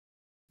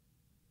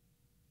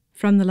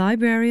From the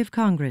Library of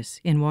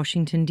Congress in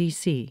Washington,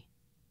 D.C.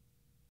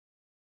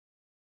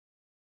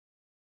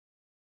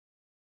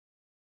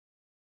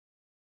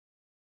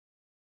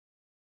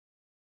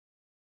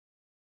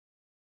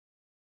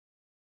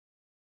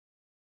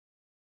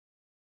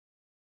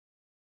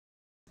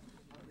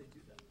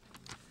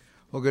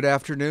 Well, good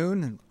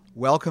afternoon, and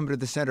welcome to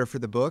the Center for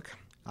the Book.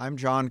 I'm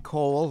John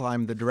Cole.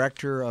 I'm the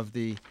director of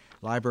the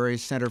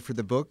Library's Center for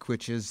the Book,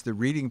 which is the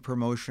reading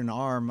promotion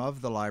arm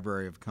of the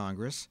Library of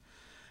Congress.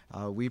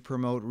 We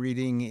promote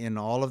reading in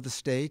all of the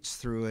states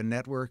through a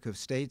network of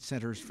state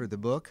centers for the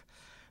book.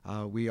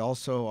 We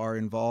also are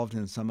involved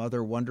in some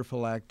other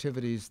wonderful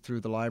activities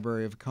through the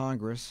Library of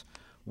Congress,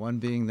 one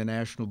being the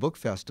National Book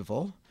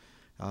Festival.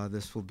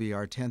 This will be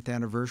our 10th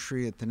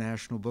anniversary at the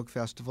National Book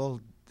Festival.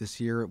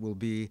 This year it will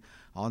be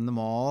on the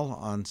Mall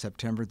on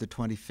September the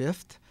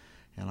 25th,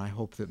 and I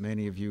hope that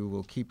many of you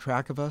will keep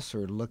track of us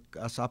or look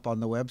us up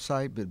on the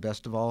website, but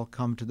best of all,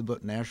 come to the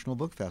National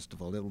Book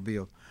Festival. It will be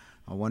a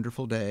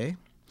wonderful day.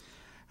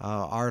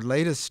 Our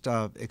latest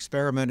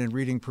experiment in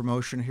reading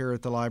promotion here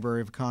at the Library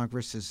of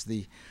Congress is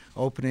the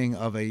opening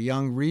of a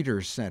Young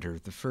Readers Center,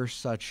 the first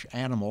such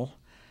animal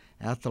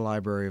at the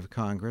Library of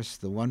Congress,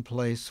 the one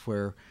place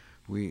where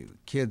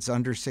kids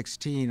under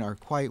 16 are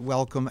quite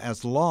welcome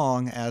as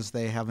long as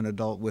they have an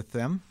adult with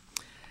them.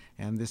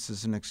 And this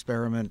is an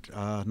experiment,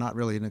 not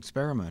really an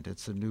experiment,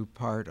 it's a new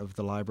part of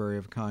the Library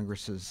of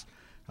Congress's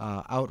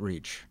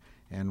outreach.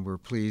 And we're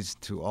pleased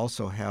to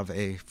also have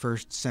a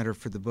first Center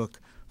for the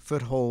Book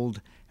foothold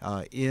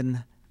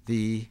in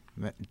the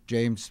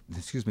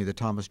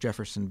Thomas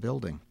Jefferson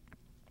building.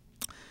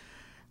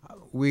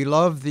 We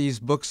love these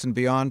Books and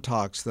Beyond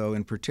talks, though,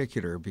 in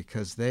particular,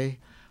 because they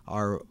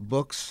are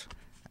books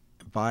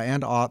by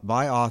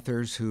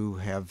authors who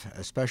have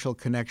a special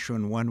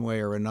connection one way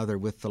or another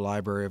with the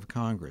Library of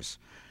Congress.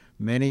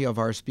 Many of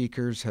our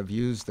speakers have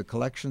used the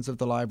collections of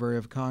the Library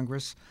of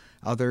Congress.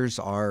 Others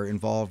are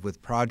involved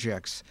with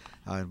projects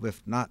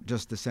with not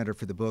just the Center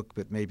for the Book,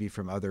 but maybe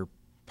from other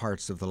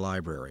parts of the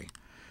library.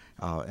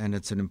 And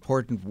it's an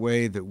important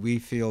way that we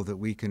feel that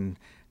we can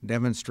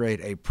demonstrate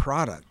a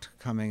product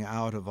coming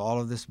out of all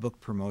of this book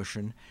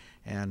promotion,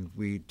 and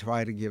we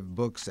try to give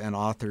books and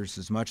authors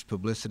as much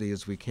publicity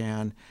as we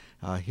can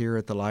here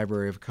at the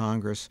Library of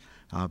Congress,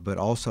 but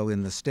also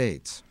in the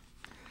states.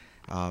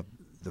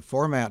 The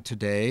format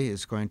today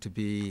is going to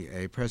be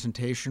a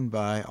presentation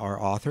by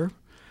our author.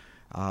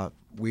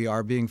 We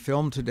are being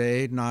filmed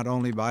today not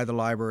only by the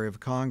Library of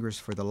Congress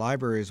for the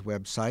library's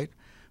website,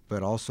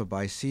 but also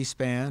by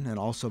C-SPAN and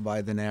also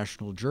by the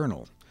National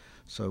Journal.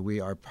 So we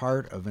are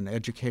part of an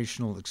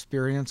educational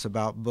experience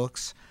about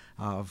books,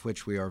 of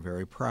which we are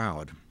very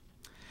proud.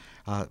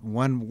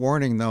 One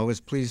warning, though,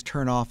 is please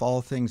turn off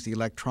all things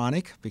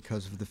electronic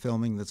because of the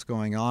filming that's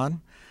going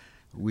on.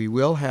 We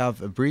will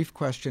have a brief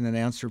question and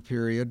answer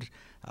period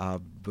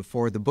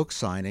before the book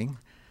signing,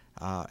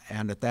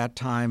 and at that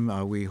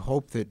time we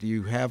hope that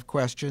you have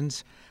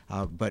questions,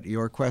 but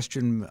your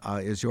question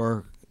is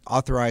your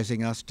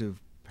authorizing us to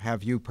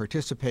have you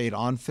participate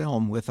on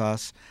film with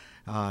us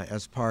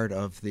as part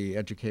of the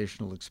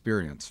educational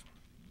experience.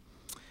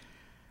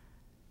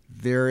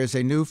 There is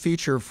a new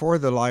feature for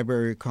the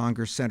Library of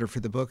Congress Center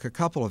for the Book, a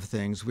couple of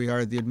things. We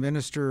are the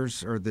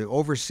administrators or the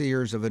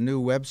overseers of a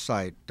new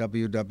website,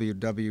 www.read.gov.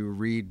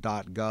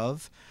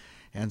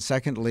 And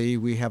secondly,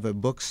 we have a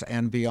Books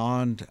and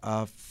Beyond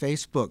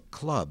Facebook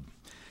club.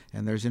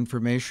 And there's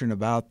information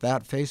about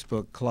that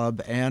Facebook club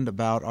and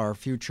about our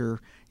future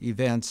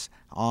events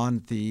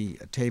on the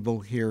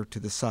table here to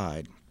the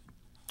side.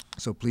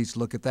 So please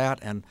look at that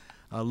and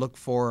look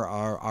for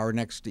our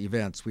next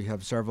events. We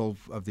have several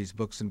of these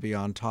Books and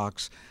Beyond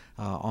talks,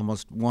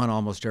 almost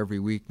every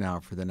week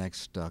now for the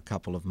next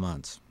couple of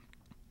months.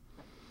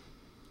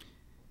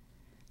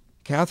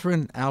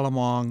 Kathryn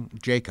Allamong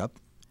Jacob,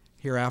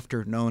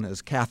 hereafter known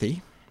as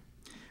Kathy,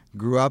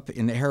 grew up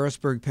in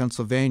Harrisburg,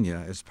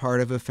 Pennsylvania as part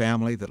of a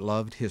family that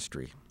loved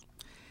history.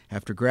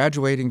 After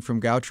graduating from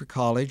Goucher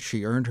College,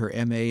 she earned her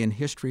M.A. in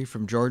history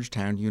from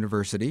Georgetown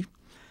University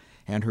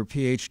and her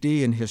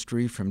Ph.D. in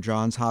history from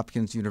Johns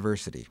Hopkins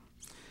University.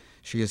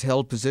 She has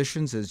held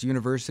positions as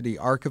university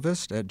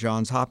archivist at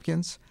Johns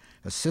Hopkins,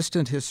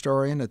 assistant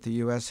historian at the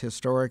U.S.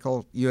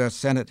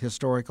 Senate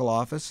Historical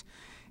Office,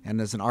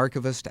 and as an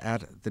archivist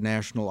at the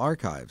National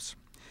Archives.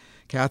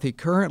 Kathy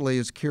currently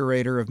is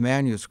curator of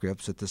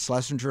manuscripts at the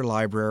Schlesinger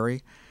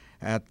Library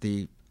at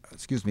the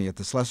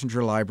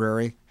Schlesinger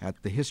Library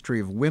at the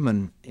History of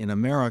Women in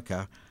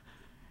America,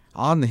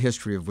 on the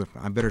history of women.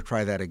 I better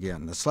try that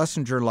again. The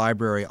Schlesinger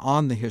Library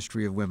on the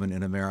History of Women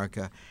in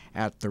America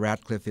at the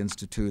Radcliffe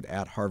Institute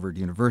at Harvard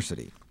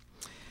University.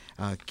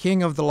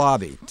 King of the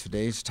Lobby,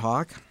 today's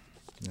talk.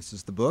 This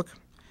is the book.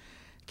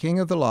 King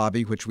of the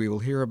Lobby, which we will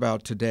hear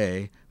about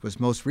today, was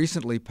most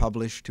recently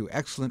published to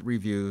excellent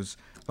reviews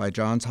by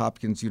Johns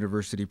Hopkins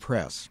University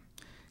Press.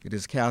 It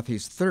is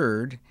Kathy's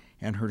third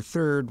and her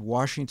third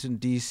Washington,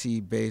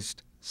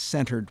 D.C.-based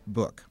centered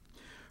book.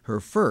 Her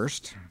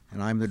first,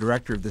 and I'm the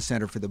director of the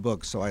Center for the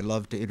Book, so I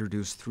love to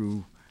introduce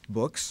through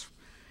books.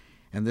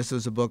 And this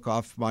is a book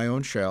off my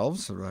own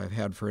shelves that I've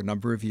had for a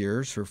number of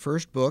years. Her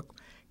first book,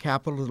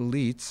 Capital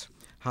Elites,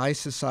 High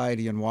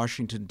Society in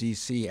Washington,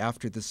 D.C.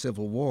 After the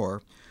Civil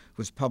War,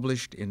 was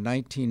published in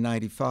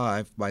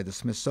 1995 by the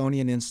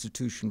Smithsonian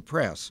Institution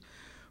Press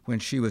when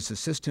she was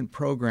Assistant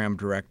Program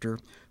Director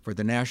for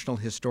the National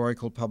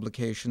Historical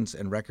Publications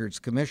and Records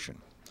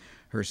Commission.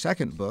 Her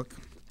second book,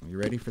 are you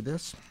ready for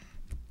this?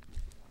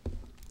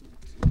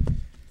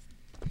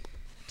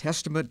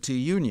 Testament to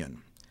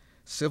Union,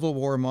 Civil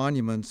War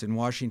Monuments in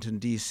Washington,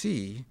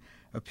 D.C.,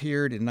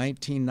 appeared in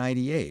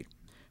 1998,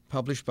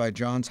 published by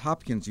Johns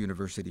Hopkins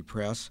University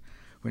Press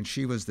when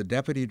she was the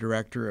Deputy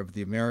Director of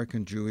the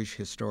American Jewish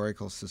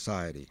Historical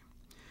Society.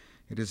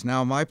 It is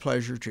now my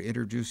pleasure to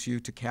introduce you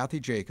to Kathy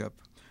Jacob,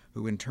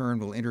 who in turn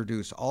will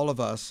introduce all of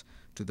us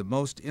to the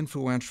most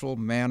influential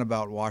man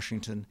about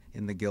Washington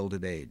in the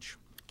Gilded Age.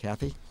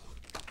 Kathy?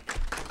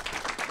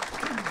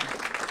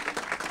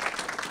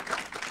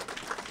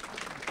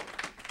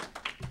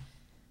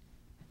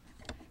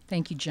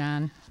 Thank you,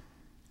 John.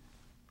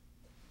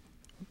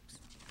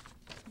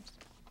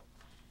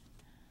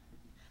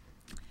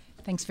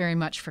 Thanks very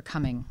much for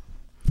coming.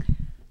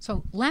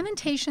 So,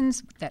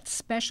 lamentations that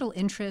special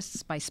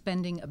interests, by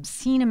spending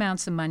obscene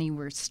amounts of money,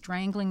 were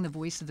strangling the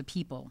voice of the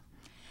people.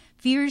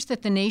 Fears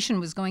that the nation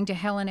was going to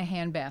hell in a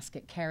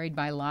handbasket carried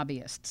by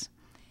lobbyists.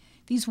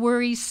 These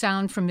worries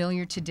sound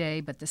familiar today,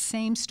 but the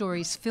same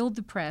stories filled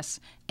the press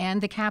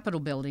and the Capitol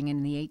building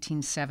in the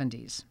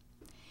 1870s.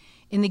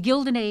 In the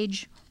Gilded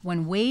Age,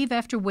 when wave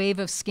after wave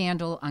of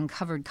scandal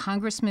uncovered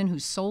congressmen who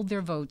sold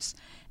their votes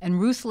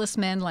and ruthless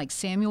men like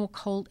Samuel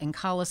Colt and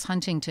Collis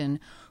Huntington,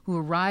 who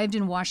arrived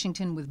in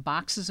Washington with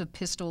boxes of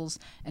pistols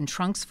and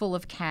trunks full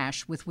of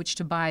cash with which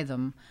to buy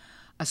them,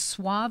 a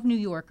suave New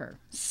Yorker,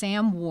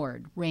 Sam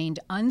Ward,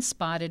 reigned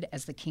unspotted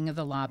as the king of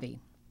the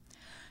lobby.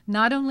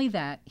 Not only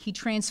that, he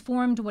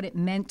transformed what it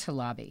meant to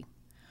lobby.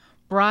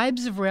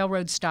 Bribes of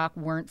railroad stock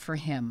weren't for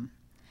him.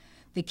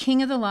 The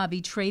king of the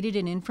lobby traded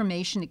and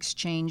information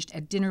exchanged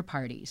at dinner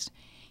parties.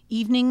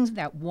 Evenings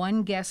that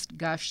one guest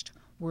gushed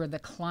were the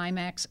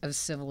climax of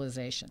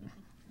civilization.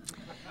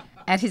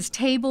 At his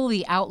table,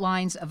 the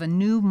outlines of a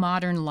new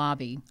modern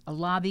lobby, a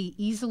lobby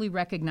easily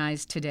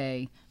recognized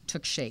today,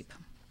 took shape.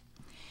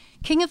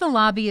 King of the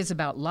Lobby is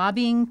about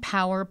lobbying,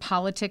 power,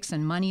 politics,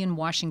 and money in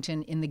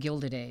Washington in the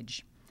Gilded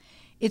Age.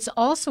 It's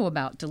also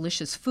about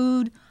delicious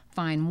food,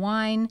 fine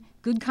wine,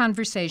 good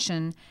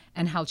conversation,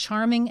 and how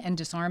charming and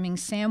disarming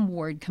Sam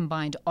Ward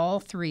combined all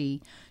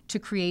three to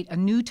create a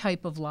new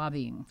type of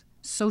lobbying,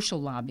 social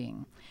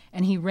lobbying,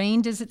 and he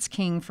reigned as its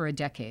king for a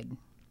decade.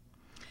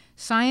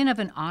 Scion of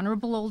an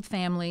honorable old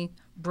family,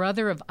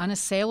 brother of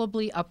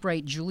unassailably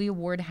upright Julia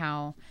Ward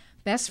Howe,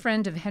 best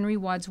friend of Henry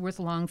Wadsworth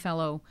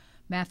Longfellow,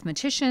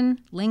 mathematician,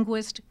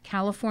 linguist,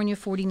 California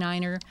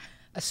 49er,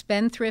 a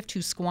spendthrift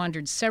who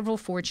squandered several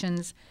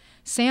fortunes,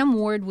 Sam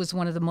Ward was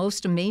one of the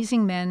most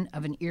amazing men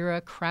of an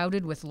era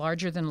crowded with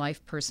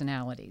larger-than-life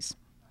personalities.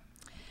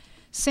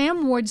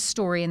 Sam Ward's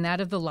story and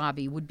that of the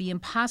lobby would be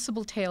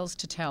impossible tales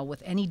to tell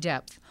with any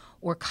depth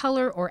or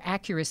color or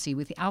accuracy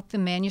without the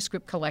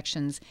manuscript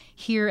collections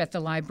here at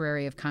the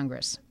Library of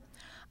Congress.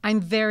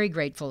 I'm very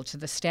grateful to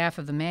the staff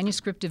of the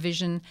Manuscript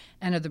Division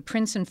and of the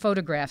Prints and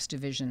Photographs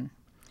Division.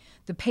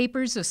 The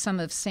papers of some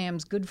of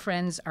Sam's good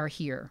friends are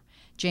here: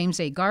 James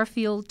A.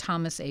 Garfield,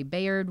 Thomas A.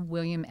 Bayard,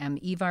 William M.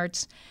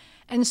 Evarts,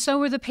 and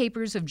so are the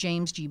papers of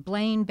James G.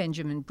 Blaine,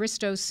 Benjamin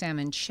Bristow,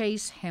 Salmon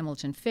Chase,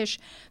 Hamilton Fish,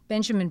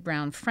 Benjamin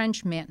Brown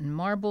French, Manton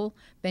Marble,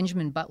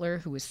 Benjamin Butler,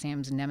 who was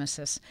Sam's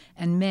nemesis,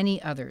 and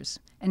many others.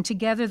 And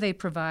together they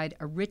provide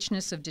a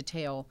richness of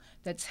detail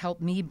that's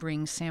helped me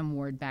bring Sam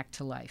Ward back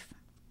to life.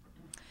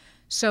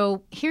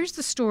 So here's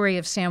the story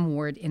of Sam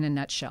Ward in a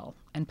nutshell,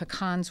 and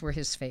pecans were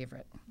his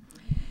favorite.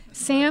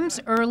 Sam's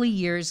early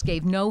years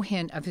gave no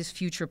hint of his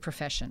future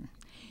profession.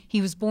 He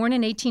was born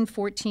in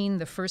 1814,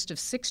 the first of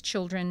 6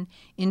 children,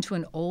 into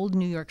an old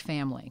New York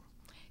family.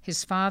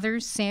 His father,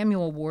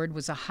 Samuel Ward,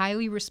 was a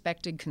highly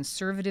respected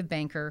conservative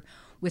banker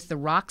with the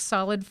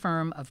rock-solid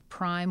firm of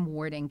Prime,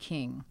 Ward, and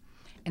King.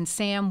 And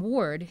Sam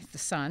Ward, the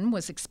son,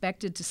 was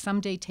expected to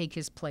someday take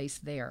his place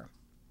there.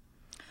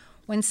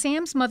 When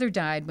Sam's mother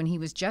died when he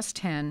was just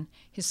 10,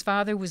 his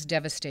father was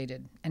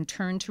devastated and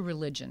turned to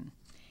religion.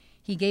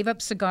 He gave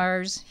up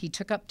cigars, he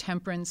took up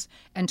temperance,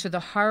 and to the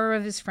horror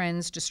of his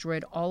friends,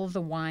 destroyed all of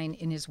the wine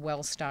in his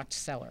well-stocked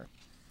cellar.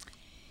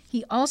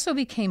 He also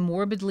became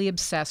morbidly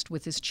obsessed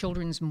with his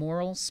children's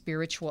moral,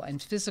 spiritual,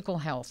 and physical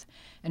health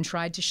and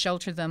tried to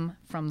shelter them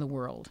from the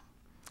world.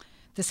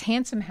 This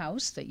handsome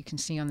house that you can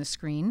see on the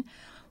screen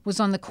was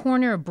on the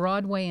corner of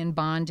Broadway and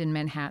Bond in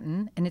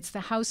Manhattan, and it's the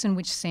house in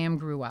which Sam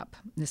grew up.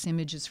 This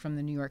image is from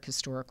the New York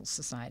Historical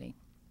Society.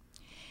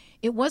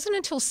 It wasn't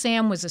until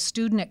Sam was a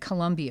student at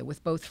Columbia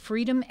with both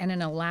freedom and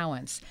an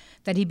allowance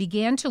that he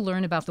began to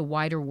learn about the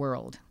wider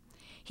world.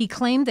 He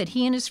claimed that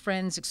he and his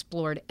friends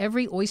explored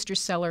every oyster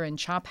cellar and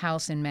chop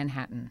house in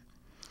Manhattan.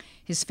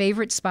 His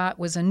favorite spot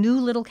was a new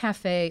little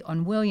cafe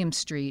on William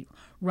Street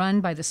run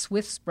by the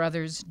Swifts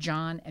brothers,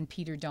 John and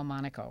Peter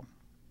Delmonico.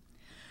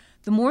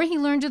 The more he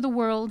learned of the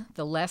world,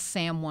 the less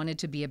Sam wanted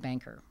to be a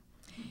banker.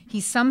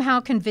 He somehow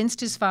convinced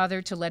his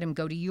father to let him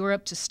go to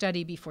Europe to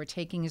study before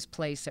taking his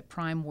place at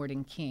Prime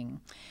Warden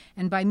King.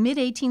 And by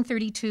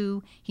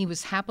mid-1832, he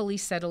was happily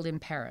settled in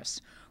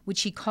Paris,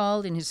 which he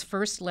called in his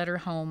first letter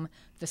home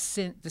the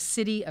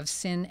city of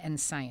sin and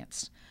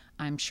science.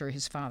 I'm sure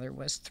his father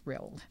was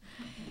thrilled.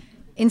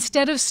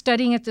 Instead of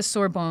studying at the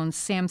Sorbonne,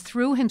 Sam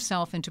threw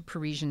himself into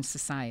Parisian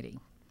society.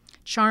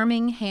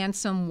 Charming,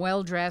 handsome,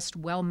 well-dressed,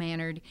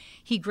 well-mannered,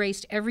 he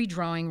graced every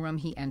drawing room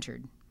he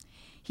entered.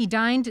 He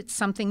dined at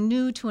something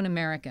new to an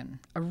American,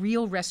 a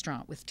real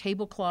restaurant with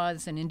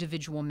tablecloths and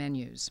individual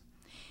menus.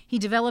 He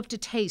developed a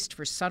taste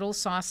for subtle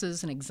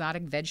sauces and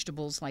exotic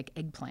vegetables like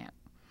eggplant.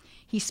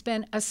 He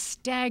spent a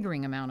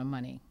staggering amount of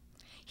money.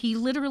 He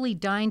literally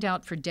dined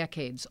out for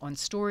decades on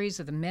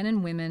stories of the men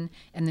and women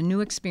and the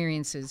new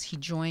experiences he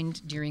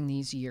joined during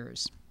these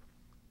years.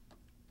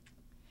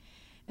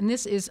 And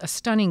this is a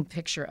stunning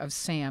picture of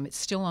Sam. It's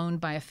still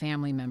owned by a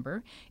family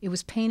member. It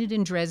was painted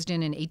in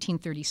Dresden in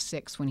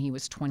 1836 when he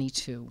was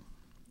 22.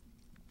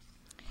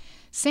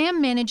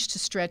 Sam managed to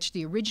stretch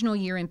the original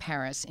year in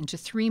Paris into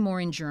 3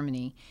 more in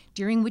Germany,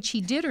 during which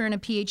he did earn a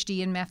PhD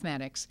in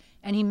mathematics,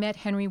 and he met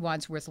Henry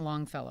Wadsworth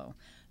Longfellow,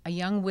 a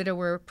young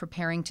widower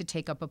preparing to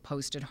take up a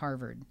post at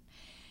Harvard.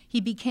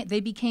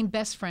 They became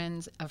best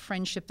friends, a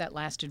friendship that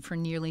lasted for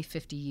nearly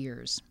 50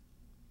 years.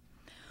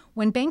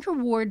 When banker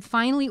Ward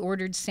finally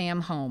ordered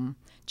Sam home,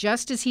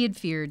 just as he had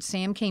feared,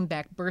 Sam came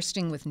back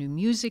bursting with new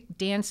music,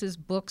 dances,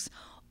 books,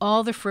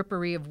 all the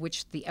frippery of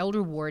which the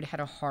elder Ward had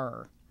a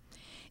horror.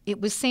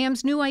 It was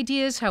Sam's new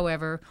ideas,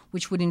 however,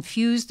 which would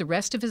infuse the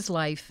rest of his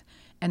life,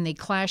 and they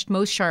clashed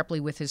most sharply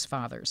with his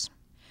father's.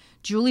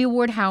 Julia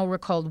Ward Howe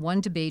recalled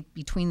one debate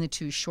between the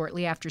two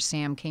shortly after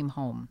Sam came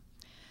home.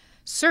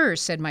 "Sir,"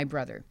 said my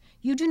brother,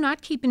 "you do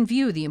not keep in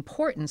view the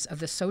importance of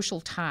the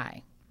social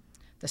tie."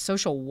 "The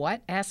social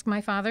what?" asked my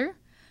father.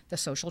 "The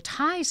social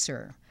tie,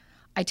 sir."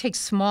 "I take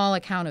small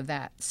account of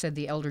that," said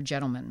the elder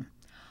gentleman.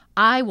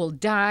 "I will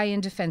die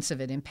in defense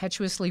of it,"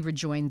 impetuously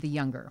rejoined the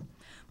younger.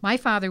 My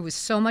father was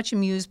so much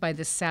amused by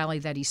this sally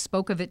that he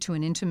spoke of it to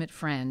an intimate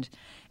friend.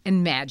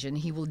 Imagine,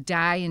 he will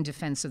die in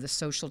defense of the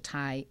social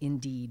tie,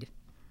 indeed.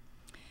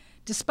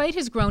 Despite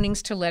his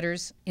groanings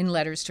in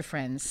letters to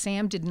friends,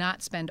 Sam did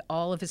not spend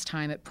all of his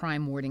time at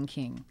Prime Warden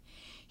King.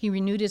 He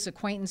renewed his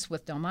acquaintance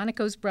with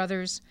Delmonico's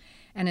brothers,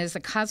 and as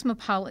the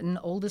cosmopolitan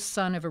oldest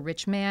son of a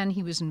rich man,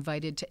 he was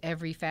invited to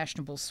every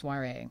fashionable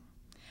soiree.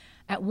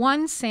 At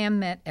one, Sam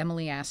met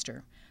Emily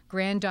Astor,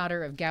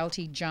 granddaughter of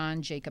Gouty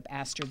John Jacob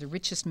Astor, the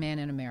richest man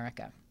in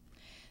America.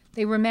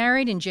 They were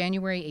married in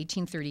January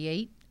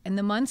 1838, and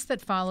the months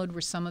that followed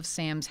were some of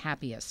Sam's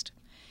happiest.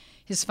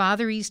 His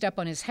father eased up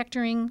on his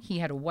hectoring. He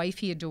had a wife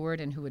he adored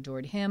and who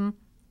adored him.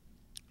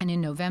 And in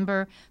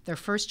November, their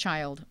first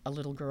child, a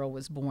little girl,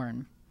 was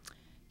born.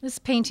 This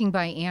painting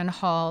by Anne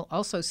Hall,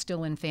 also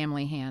still in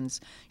family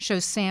hands,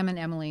 shows Sam and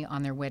Emily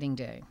on their wedding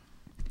day.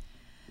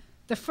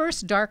 The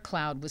first dark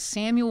cloud was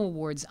Samuel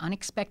Ward's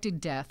unexpected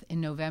death in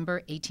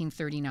November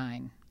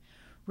 1839.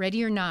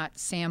 Ready or not,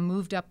 Sam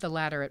moved up the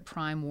ladder at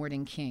Prime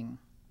Warden King.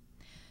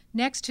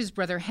 Next, his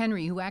brother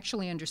Henry, who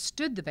actually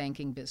understood the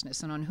banking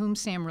business and on whom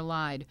Sam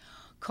relied,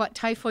 caught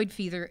typhoid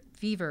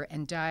fever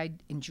and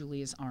died in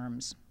Julia's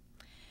arms.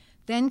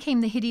 Then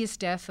came the hideous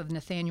death of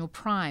Nathaniel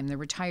Prime, the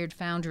retired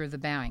founder of the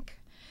bank.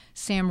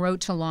 Sam wrote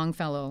to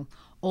Longfellow,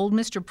 "Old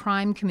Mr.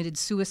 Prime committed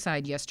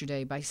suicide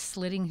yesterday by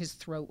slitting his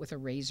throat with a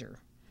razor."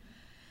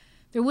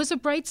 There was a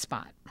bright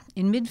spot.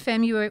 In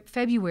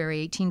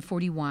mid-February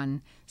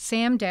 1841,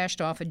 Sam dashed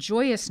off a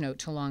joyous note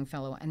to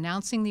Longfellow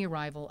announcing the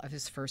arrival of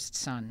his first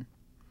son.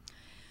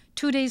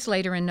 2 days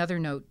later, another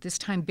note, this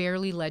time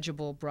barely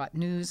legible, brought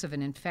news of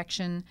an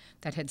infection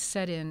that had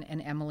set in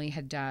and Emily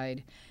had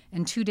died.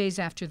 And 2 days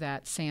after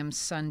that, Sam's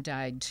son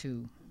died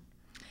too.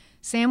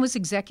 Sam was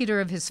executor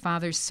of his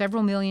father's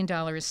several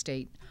million-dollar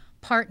estate,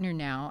 partner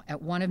now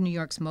at one of New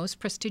York's most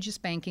prestigious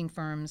banking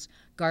firms,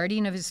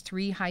 guardian of his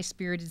 3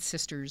 high-spirited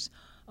sisters,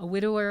 a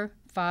widower,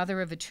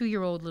 father of a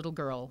 2-year-old little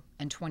girl,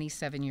 and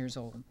 27 years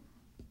old.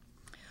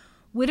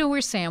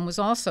 Widower Sam was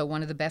also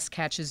one of the best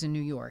catches in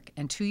New York,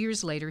 and 2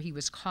 years later he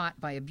was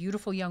caught by a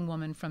beautiful young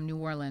woman from New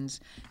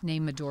Orleans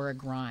named Medora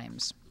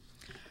Grimes.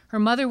 Her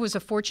mother was a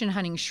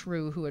fortune-hunting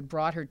shrew who had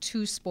brought her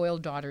 2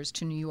 spoiled daughters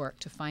to New York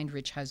to find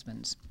rich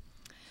husbands.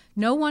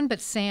 No one but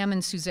Sam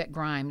and Suzette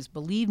Grimes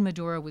believed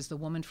Medora was the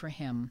woman for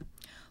him.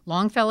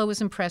 Longfellow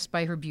was impressed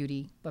by her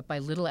beauty, but by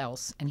little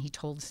else, and he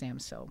told Sam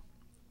so.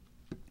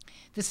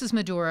 This is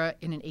Medora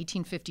in an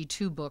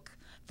 1852 book,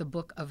 The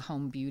Book of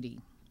Home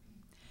Beauty.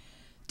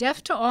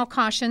 Deaf to all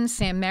caution,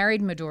 Sam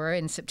married Medora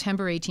in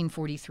September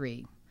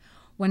 1843.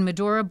 When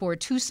Medora bore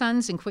 2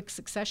 sons in quick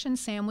succession,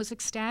 Sam was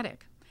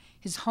ecstatic.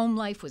 His home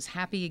life was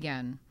happy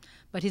again,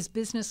 but his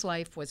business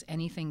life was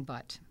anything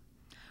but.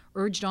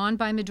 Urged on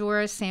by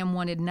Medora, Sam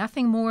wanted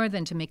nothing more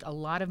than to make a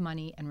lot of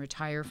money and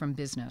retire from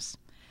business.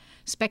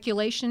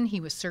 Speculation, he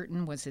was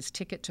certain, was his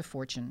ticket to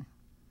fortune.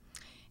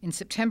 In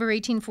September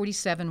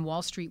 1847,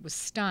 Wall Street was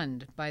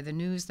stunned by the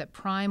news that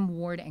Prime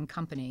Ward and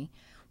Company,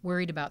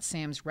 worried about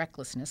Sam's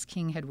recklessness,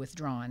 King had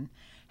withdrawn,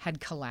 had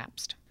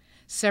collapsed.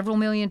 Several $1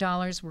 million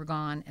were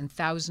gone, and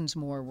thousands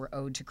more were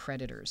owed to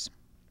creditors.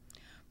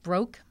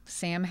 Broke,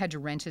 Sam had to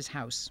rent his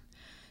house.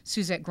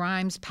 Suzette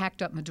Grimes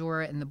packed up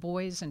Medora and the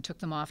boys and took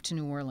them off to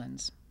New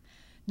Orleans.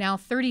 Now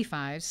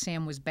 35,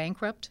 Sam was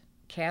bankrupt,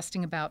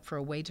 casting about for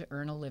a way to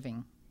earn a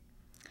living.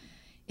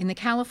 In the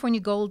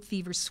California gold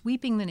fever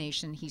sweeping the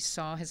nation, he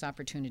saw his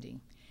opportunity.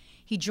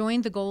 He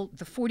joined the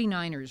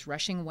 49ers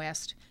rushing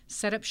west,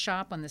 set up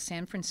shop on the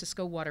San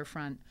Francisco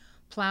waterfront,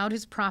 plowed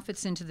his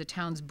profits into the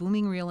town's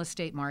booming real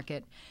estate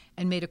market,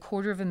 and made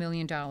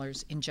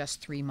 $250,000 in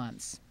just 3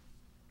 months.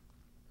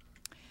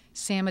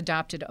 Sam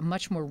adopted a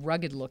much more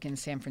rugged look in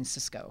San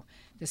Francisco.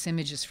 This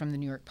image is from the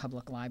New York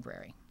Public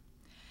Library.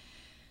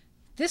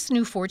 This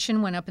new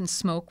fortune went up in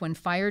smoke when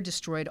fire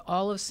destroyed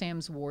all of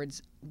Sam's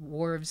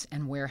wharves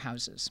and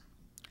warehouses.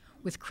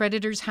 With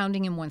creditors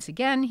hounding him once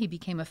again, he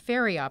became a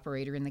ferry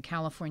operator in the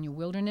California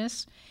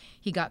wilderness.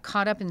 He got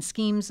caught up in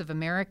schemes of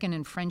American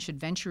and French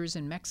adventurers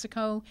in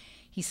Mexico.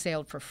 He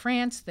sailed for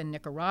France, then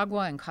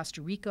Nicaragua and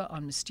Costa Rica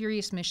on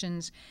mysterious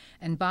missions,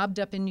 and bobbed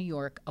up in New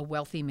York, a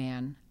wealthy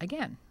man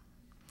again.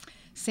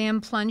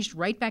 Sam plunged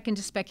right back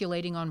into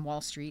speculating on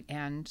Wall Street,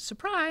 and,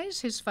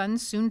 surprise, his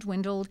funds soon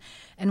dwindled,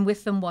 and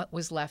with them what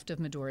was left of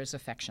Medora's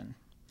affection.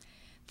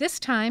 This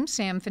time,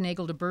 Sam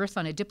finagled a berth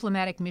on a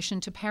diplomatic mission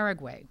to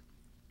Paraguay,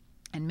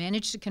 and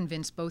managed to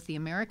convince both the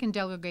American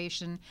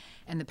delegation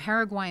and the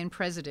Paraguayan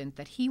president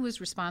that he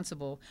was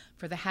responsible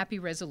for the happy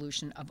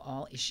resolution of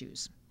all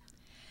issues.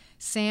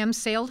 Sam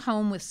sailed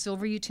home with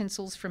silver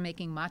utensils for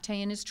making mate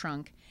in his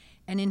trunk,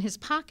 and in his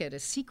pocket a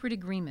secret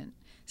agreement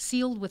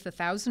sealed with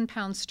 1,000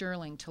 pounds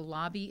sterling to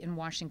lobby in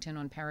Washington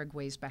on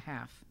Paraguay's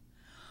behalf.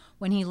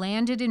 When he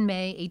landed in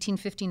May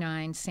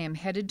 1859, Sam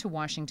headed to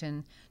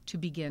Washington to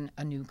begin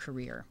a new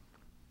career.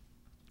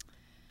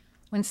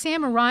 When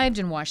Sam arrived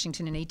in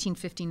Washington in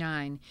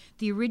 1859,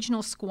 the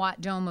original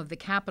squat dome of the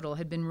Capitol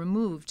had been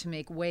removed to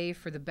make way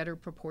for the better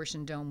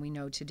proportioned dome we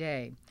know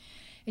today.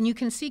 And you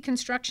can see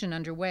construction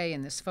underway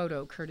in this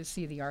photo,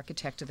 courtesy of the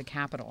architect of the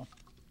Capitol.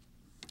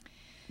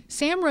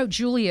 Sam wrote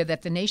Julia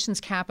that the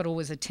nation's capital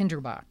was a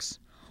tinderbox.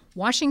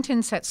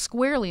 Washington sat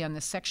squarely on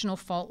the sectional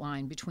fault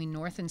line between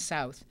North and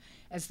South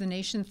as the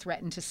nation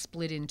threatened to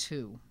split in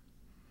two.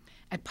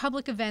 At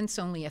public events,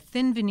 only a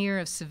thin veneer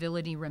of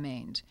civility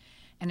remained.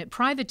 And at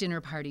private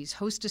dinner parties,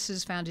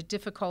 hostesses found it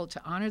difficult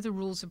to honor the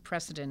rules of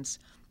precedence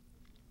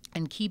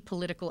and keep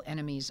political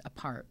enemies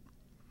apart.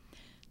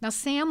 Now,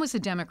 Sam was a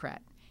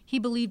Democrat. He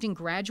believed in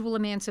gradual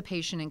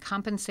emancipation and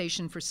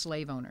compensation for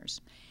slave owners.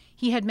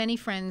 He had many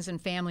friends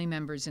and family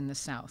members in the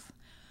South.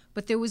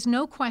 But there was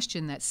no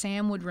question that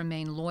Sam would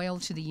remain loyal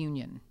to the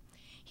Union.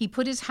 He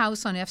put his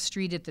house on F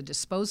Street at the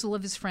disposal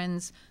of his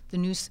the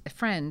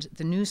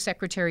new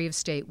Secretary of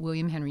State,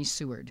 William Henry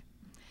Seward.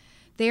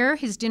 There,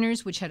 his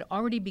dinners, which had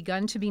already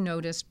begun to be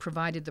noticed,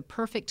 provided the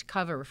perfect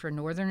cover for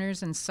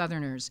Northerners and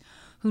Southerners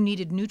who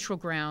needed neutral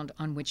ground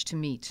on which to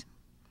meet.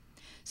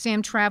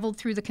 Sam traveled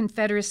through the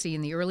Confederacy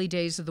in the early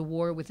days of the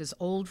war with his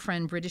old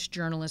friend, British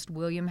journalist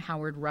William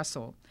Howard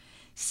Russell,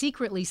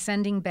 secretly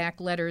sending back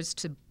letters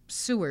to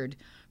Seward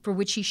for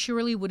which he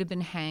surely would have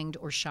been hanged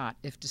or shot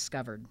if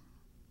discovered.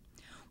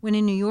 When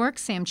in New York,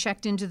 Sam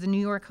checked into the New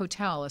York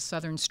Hotel, a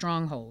Southern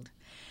stronghold.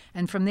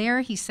 And from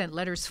there, he sent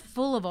letters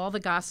full of all the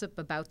gossip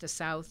about the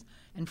South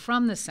and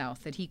from the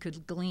South that he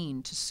could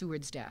glean to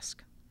Seward's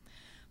desk.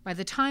 By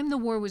the time the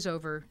war was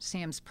over,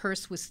 Sam's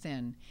purse was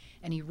thin,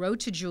 and he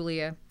wrote to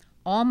Julia,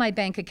 "All my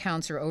bank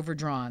accounts are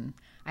overdrawn.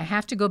 I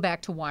have to go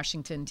back to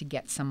Washington to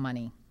get some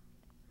money."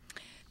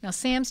 Now,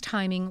 Sam's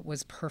timing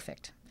was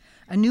perfect.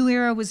 A new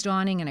era was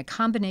dawning, and a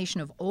combination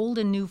of old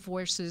and new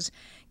forces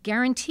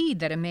guaranteed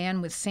that a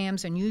man with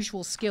Sam's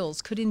unusual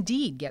skills could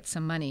indeed get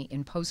some money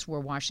in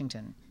post-war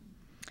Washington.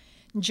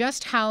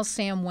 Just how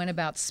Sam went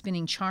about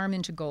spinning charm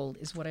into gold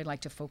is what I'd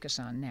like to focus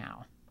on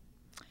now.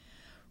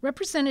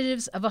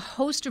 Representatives of a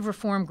host of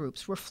reform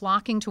groups were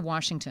flocking to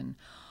Washington,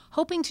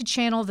 hoping to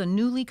channel the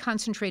newly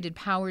concentrated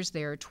powers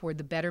there toward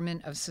the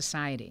betterment of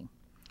society.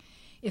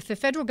 If the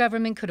federal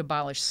government could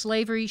abolish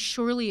slavery,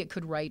 surely it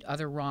could right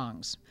other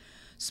wrongs.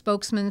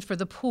 Spokesmen for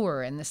the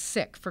poor and the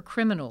sick, for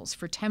criminals,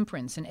 for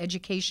temperance and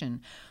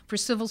education, for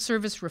civil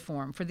service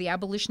reform, for the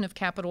abolition of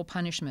capital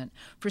punishment,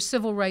 for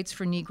civil rights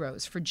for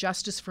Negroes, for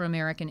justice for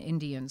American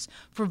Indians,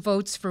 for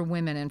votes for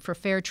women, and for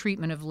fair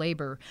treatment of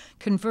labor,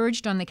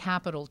 converged on the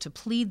Capitol to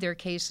plead their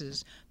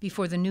cases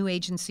before the new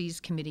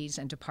agencies, committees,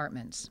 and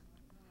departments.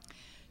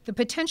 The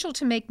potential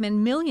to make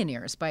men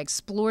millionaires by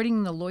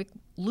exploiting the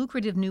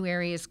lucrative new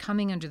areas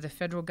coming under the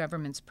federal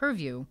government's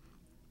purview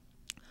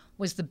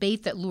was the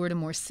bait that lured a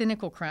more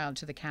cynical crowd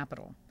to the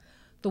Capitol.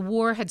 The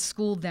war had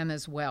schooled them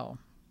as well.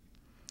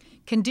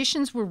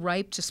 Conditions were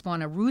ripe to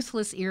spawn a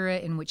ruthless era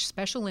in which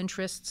special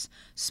interests,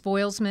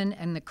 spoilsmen,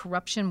 and the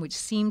corruption which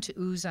seemed to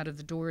ooze out of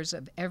the doors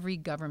of every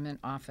government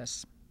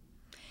office.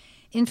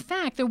 In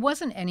fact, there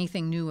wasn't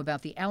anything new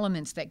about the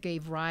elements that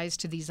gave rise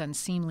to these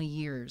unseemly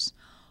years.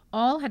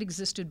 All had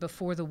existed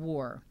before the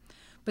war,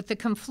 But the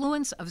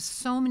confluence of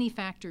so many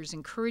factors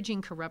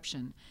encouraging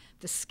corruption,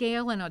 the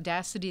scale and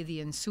audacity of the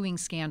ensuing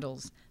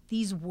scandals,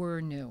 these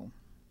were new.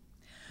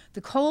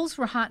 The coals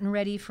were hot and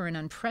ready for an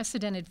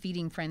unprecedented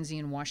feeding frenzy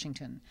in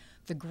Washington,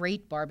 the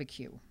Great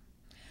Barbecue.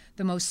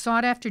 The most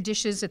sought-after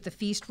dishes at the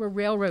feast were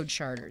railroad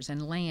charters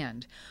and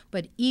land,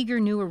 but eager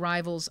new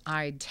arrivals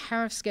eyed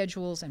tariff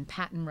schedules and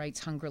patent rights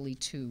hungrily,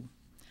 too.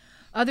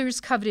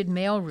 Others coveted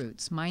mail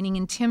routes, mining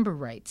and timber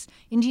rights,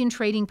 Indian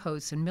trading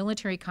posts, and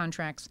military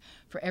contracts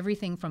for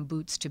everything from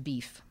boots to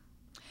beef.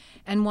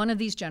 And one of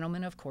these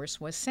gentlemen, of course,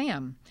 was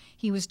Sam.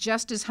 He was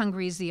just as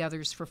hungry as the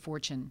others for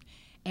fortune,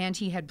 and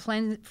he had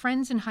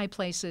friends in high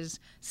places,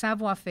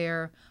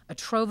 savoir-faire, a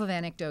trove of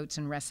anecdotes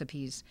and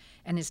recipes,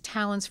 and his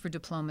talents for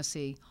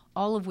diplomacy,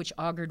 all of which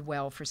augured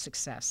well for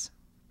success.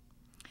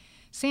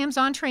 Sam's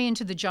entree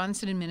into the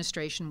Johnson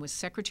administration was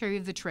Secretary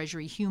of the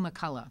Treasury Hugh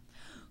McCulloch,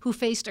 who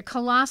faced a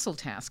colossal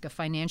task of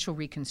financial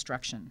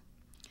reconstruction.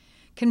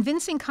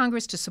 Convincing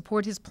Congress to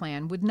support his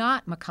plan would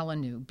not, McCulloch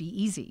knew, be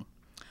easy.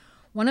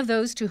 One of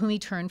those to whom he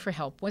turned for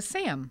help was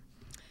Sam,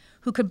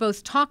 who could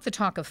both talk the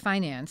talk of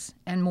finance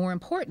and, more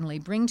importantly,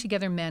 bring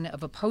together men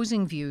of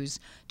opposing views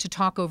to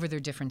talk over their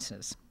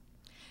differences.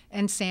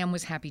 And Sam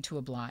was happy to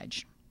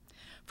oblige.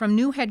 From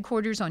new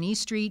headquarters on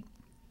East Street,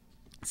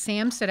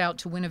 Sam set out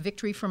to win a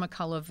victory for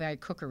McCulloch via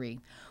cookery,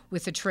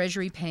 with the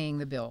Treasury paying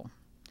the bill.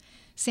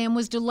 Sam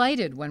was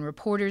delighted when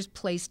reporters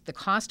placed the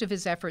cost of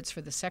his efforts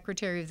for the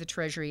Secretary of the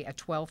Treasury at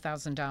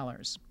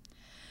 $12,000.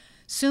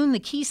 Soon, the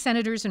key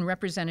senators and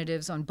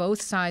representatives on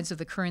both sides of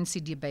the currency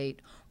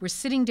debate were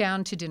sitting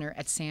down to dinner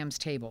at Sam's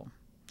table.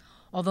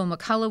 Although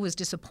McCulloch was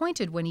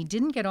disappointed when he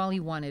didn't get all he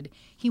wanted,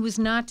 he was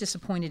not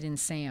disappointed in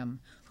Sam,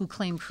 who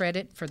claimed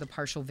credit for the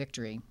partial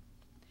victory.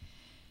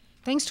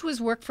 Thanks to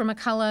his work for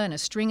McCulloch and a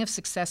string of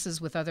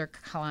successes with other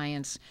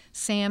clients,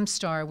 Sam's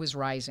star was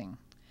rising.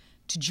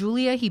 To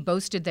Julia, he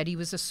boasted that he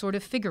was a sort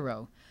of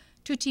Figaro.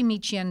 Tutti mi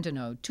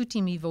chiedono,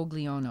 tutti mi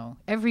vogliono.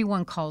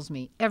 Everyone calls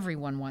me,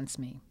 everyone wants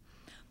me.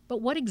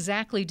 But what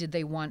exactly did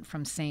they want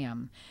from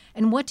Sam?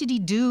 And what did he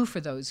do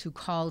for those who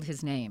called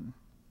his name?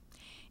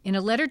 In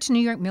a letter to New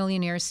York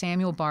millionaire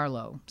Samuel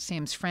Barlow,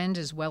 Sam's friend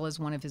as well as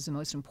one of his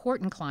most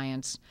important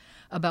clients,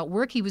 about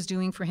work he was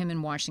doing for him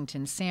in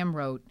Washington, Sam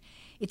wrote,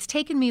 "It's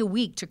taken me a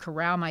week to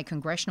corral my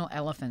congressional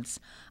elephants.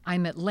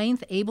 I'm at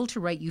length able to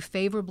write you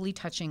favorably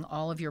touching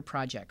all of your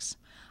projects.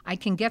 I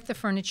can get the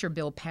furniture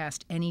bill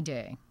passed any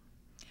day."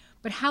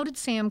 But how did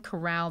Sam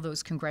corral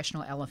those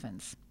congressional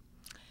elephants?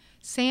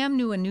 Sam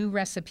knew a new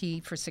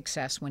recipe for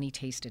success when he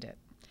tasted it.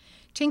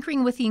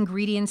 Tinkering with the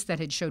ingredients that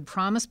had showed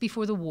promise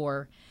before the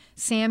war,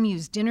 Sam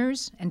used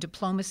dinners and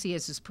diplomacy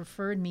as his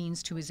preferred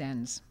means to his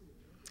ends.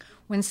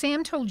 When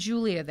Sam told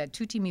Julia that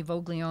tutti mi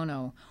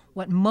vogliono,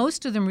 what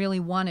most of them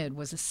really wanted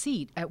was a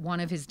seat at one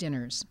of his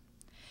dinners.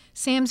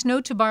 Sam's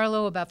note to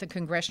Barlow about the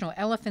congressional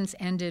elephants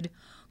ended,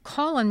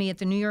 "Call on me at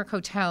the New York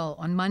Hotel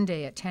on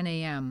Monday at 10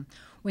 a.m.,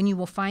 when you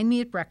will find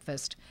me at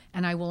breakfast,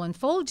 and I will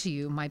unfold to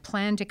you my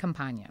plan de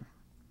campagne."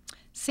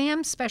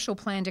 Sam's special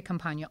plan de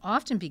campagne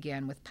often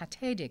began with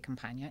pâté de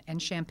campagne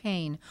and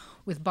champagne,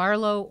 with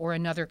Barlow or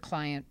another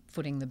client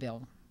footing the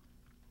bill.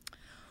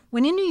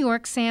 When in New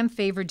York, Sam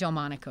favored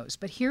Delmonico's,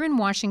 but here in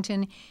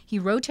Washington, he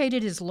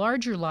rotated his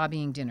larger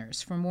lobbying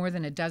dinners for more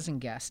than a dozen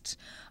guests,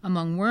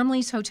 among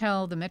Wormley's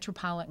Hotel, the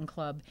Metropolitan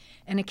Club,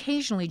 and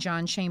occasionally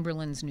John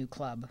Chamberlain's new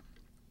club.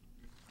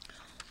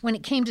 When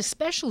it came to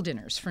special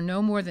dinners for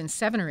no more than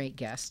 7 or 8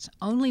 guests,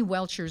 only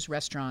Welcher's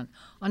restaurant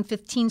on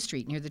 15th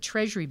Street near the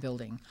Treasury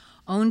Building,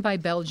 owned by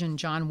Belgian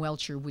John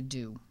Welcher, would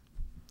do.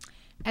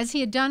 As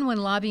he had done when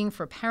lobbying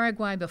for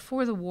Paraguay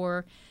before the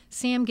war,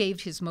 Sam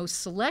gave his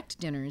most select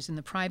dinners in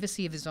the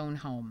privacy of his own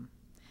home.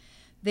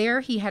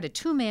 There he had a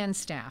 2-man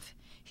staff,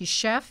 his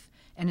chef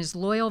and his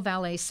loyal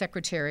valet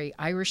secretary,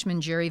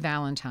 Irishman Jerry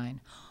Valentine,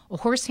 a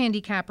horse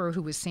handicapper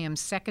who was Sam's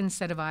second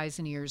set of eyes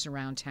and ears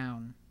around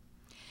town.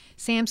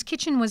 Sam's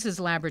kitchen was his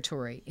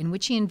laboratory, in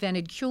which he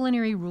invented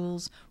culinary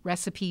rules,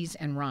 recipes,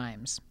 and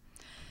rhymes.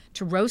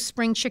 To roast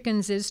spring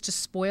chickens is to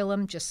spoil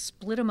them, just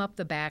split them up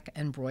the back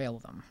and broil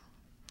them.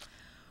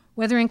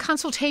 Whether in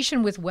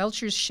consultation with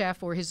Welcher's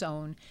chef or his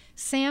own,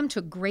 Sam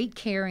took great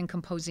care in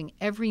composing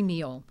every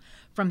meal,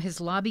 from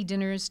his lobby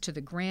dinners to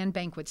the grand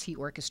banquets he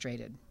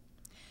orchestrated.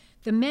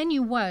 The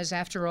menu was,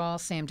 after all,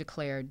 Sam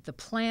declared, the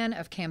plan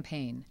of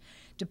campaign,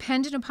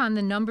 dependent upon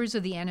the numbers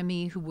of the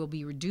enemy who will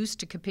be reduced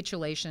to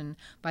capitulation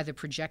by the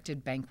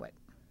projected banquet.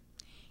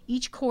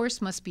 Each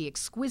course must be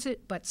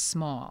exquisite but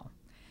small.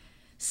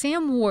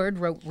 Sam Ward,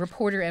 wrote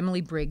reporter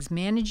Emily Briggs,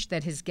 managed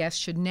that his guests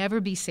should never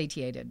be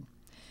satiated.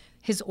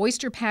 His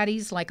oyster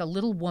patties, like a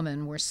little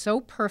woman, were so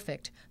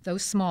perfect, though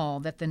small,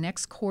 that the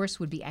next course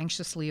would be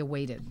anxiously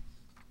awaited.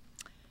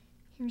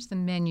 Here's the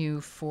menu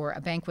for a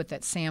banquet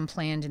that Sam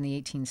planned in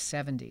the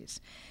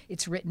 1870s.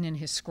 It's written in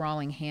his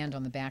scrawling hand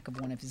on the back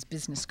of one of his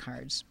business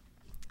cards.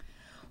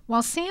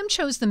 While Sam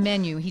chose the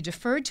menu, he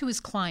deferred to his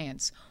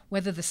clients,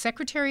 whether the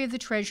Secretary of the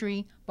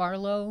Treasury,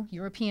 Barlow,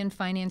 European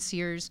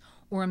financiers,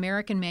 or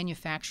American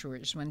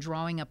manufacturers, when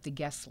drawing up the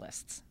guest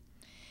lists.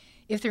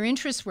 If their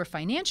interests were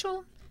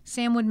financial,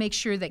 Sam would make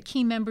sure that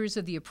key members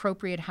of the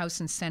appropriate House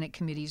and Senate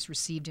committees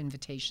received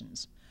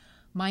invitations.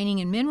 Mining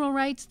and mineral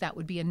rights, that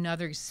would be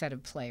another set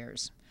of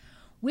players.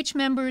 Which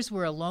members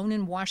were alone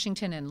in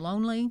Washington and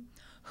lonely?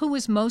 Who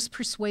was most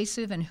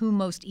persuasive and who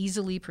most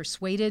easily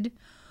persuaded?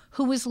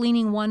 Who was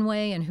leaning one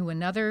way and who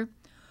another?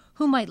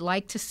 Who might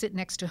like to sit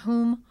next to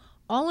whom?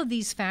 All of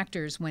these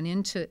factors went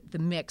into the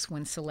mix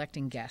when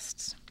selecting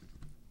guests.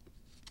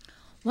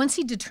 Once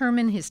he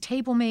determined his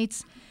table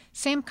mates,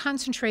 Sam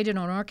concentrated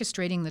on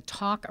orchestrating the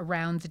talk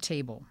around the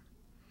table.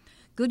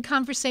 Good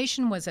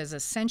conversation was as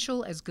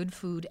essential as good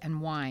food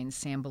and wine,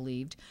 Sam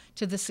believed,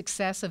 to the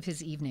success of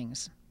his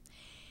evenings.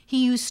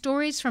 He used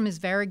stories from his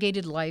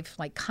variegated life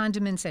like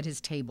condiments at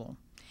his table.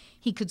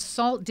 He could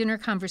salt dinner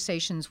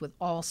conversations with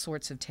all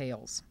sorts of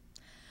tales.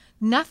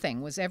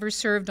 Nothing was ever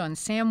served on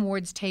Sam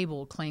Ward's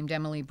table, claimed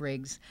Emily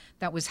Briggs,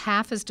 that was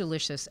half as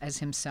delicious as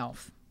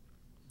himself.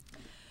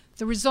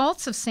 The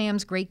results of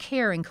Sam's great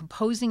care in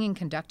composing and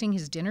conducting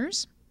his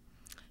dinners?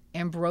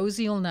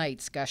 Ambrosial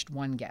nights, gushed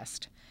one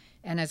guest.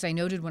 And as I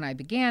noted when I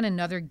began,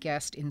 another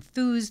guest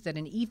enthused that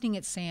an evening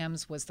at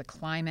Sam's was the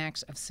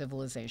climax of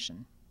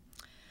civilization.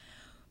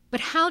 But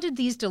how did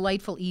these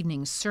delightful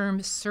evenings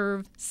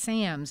serve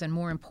Sam's and,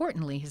 more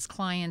importantly, his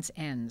clients'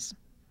 ends?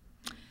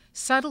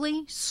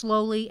 Subtly,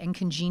 slowly, and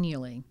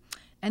congenially.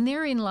 And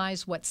therein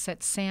lies what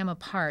sets Sam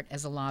apart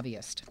as a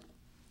lobbyist.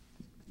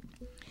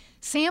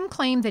 Sam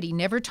claimed that he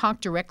never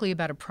talked directly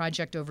about a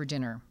project over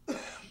dinner.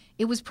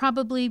 It was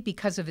probably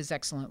because of his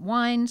excellent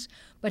wines,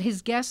 but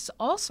his guests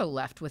also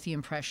left with the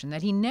impression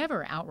that he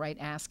never outright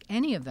asked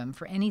any of them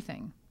for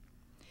anything.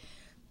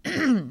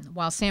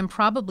 While Sam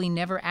probably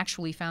never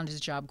actually found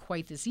his job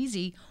quite this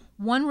easy,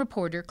 one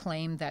reporter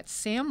claimed that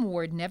Sam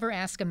Ward never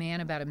asked a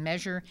man about a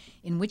measure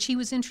in which he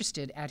was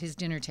interested at his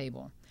dinner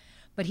table.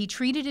 But he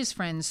treated his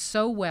friends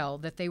so well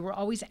that they were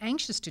always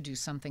anxious to do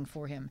something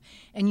for him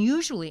and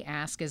usually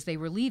asked as they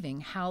were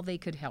leaving how they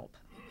could help.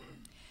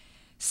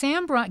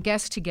 Sam brought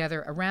guests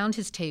together around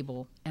his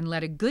table and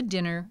let a good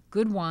dinner,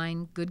 good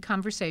wine, good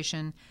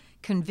conversation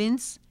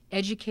convince,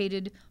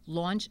 educate,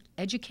 launch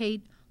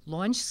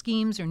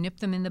schemes or nip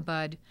them in the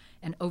bud,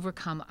 and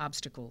overcome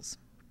obstacles.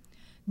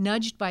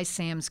 Nudged by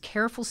Sam's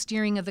careful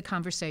steering of the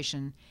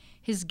conversation,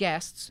 his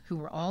guests, who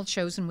were all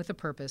chosen with a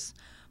purpose,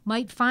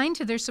 might find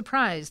to their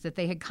surprise that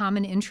they had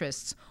common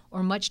interests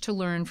or much to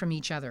learn from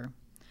each other.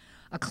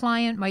 A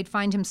client might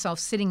find himself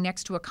sitting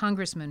next to a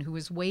congressman who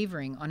was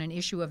wavering on an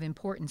issue of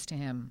importance to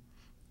him,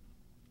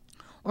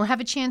 or have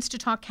a chance to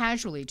talk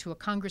casually to a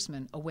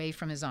congressman away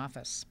from his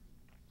office.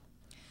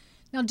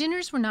 Now,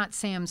 dinners were not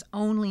Sam's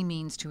only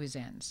means to his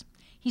ends.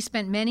 He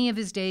spent many of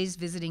his days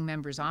visiting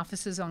members'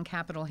 offices on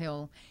Capitol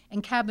Hill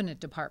and cabinet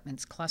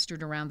departments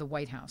clustered around the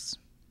White House.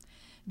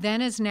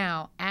 Then as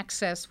now,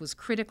 access was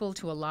critical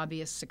to a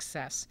lobbyist's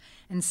success,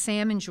 and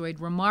Sam enjoyed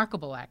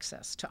remarkable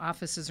access to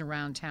offices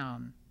around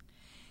town.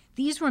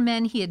 These were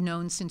men he had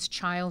known since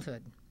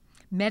childhood,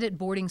 met at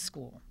boarding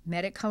school,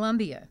 met at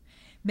Columbia,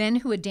 men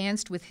who had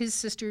danced with his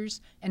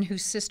sisters and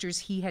whose sisters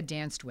he had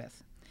danced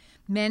with,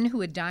 men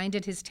who had dined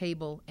at his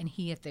table and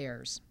he at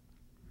theirs.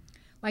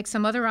 Like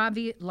some other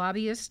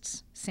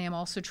lobbyists, Sam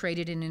also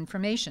traded in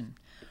information,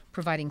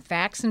 providing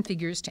facts and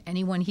figures to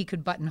anyone he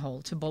could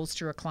buttonhole to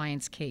bolster a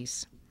client's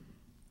case.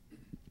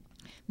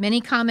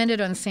 Many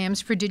commented on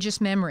Sam's prodigious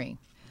memory.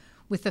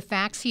 With the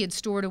facts he had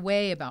stored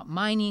away about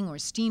mining or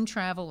steam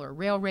travel or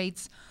rail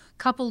rates,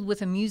 coupled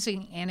with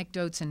amusing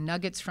anecdotes and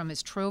nuggets from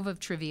his trove of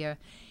trivia,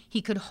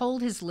 he could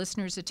hold his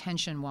listeners'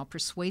 attention while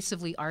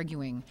persuasively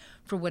arguing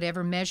for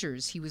whatever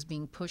measures he was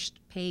being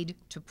paid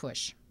to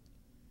push.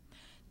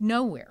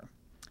 Nowhere,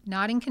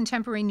 not in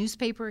contemporary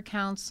newspaper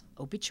accounts,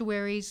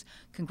 obituaries,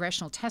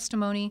 congressional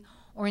testimony,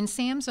 or in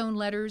Sam's own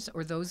letters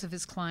or those of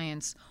his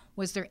clients,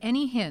 was there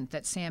any hint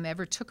that Sam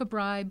ever took a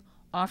bribe,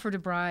 offered a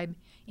bribe,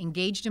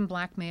 engaged in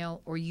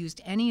blackmail, or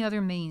used any other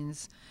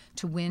means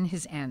to win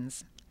his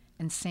ends.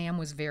 And Sam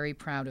was very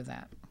proud of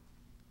that.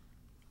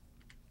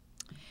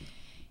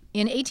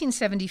 In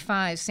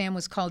 1875, Sam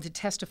was called to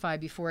testify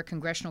before a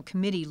congressional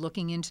committee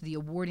looking into the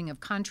awarding of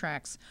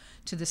contracts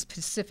to the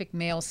Pacific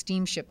Mail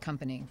Steamship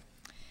Company.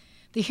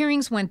 The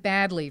hearings went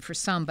badly for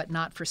some, but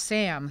not for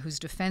Sam, whose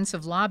defense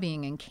of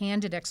lobbying and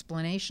candid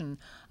explanation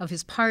of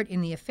his part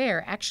in the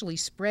affair actually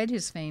spread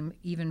his fame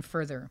even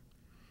further.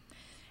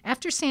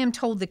 After Sam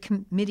told the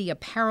committee a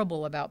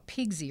parable about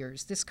pig's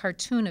ears, this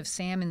cartoon of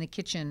Sam in the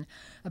kitchen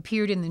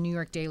appeared in the New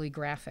York Daily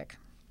Graphic.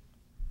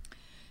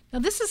 Now,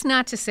 this is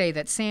not to say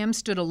that Sam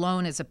stood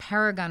alone as a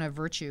paragon of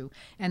virtue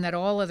and that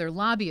all other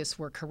lobbyists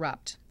were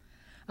corrupt.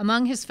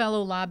 Among his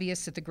fellow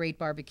lobbyists at the Great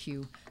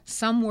Barbecue,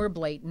 some were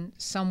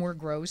blatant, some were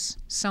gross,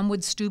 some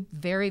would stoop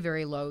very,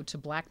 very low to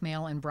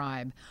blackmail and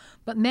bribe,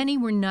 but many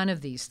were none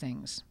of these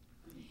things.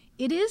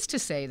 It is to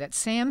say that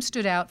Sam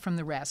stood out from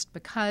the rest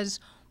because,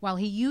 while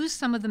he used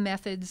some of the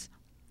methods,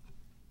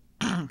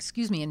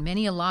 in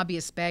many a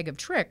lobbyist's bag of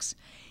tricks,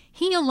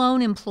 he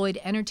alone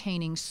employed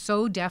entertaining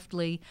so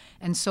deftly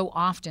and so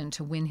often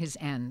to win his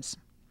ends.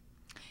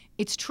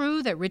 It's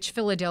true that rich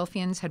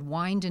Philadelphians had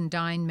wined and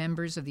dined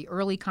members of the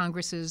early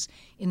Congresses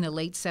in the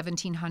late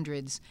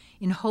 1700s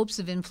in hopes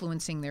of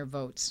influencing their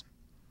votes.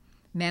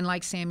 Men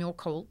like Samuel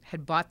Colt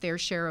had bought their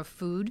share of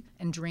food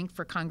and drink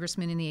for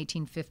congressmen in the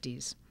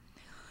 1850s.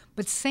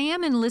 But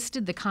Sam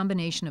enlisted the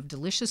combination of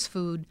delicious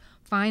food,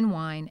 fine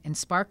wine, and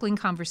sparkling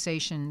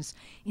conversations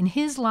in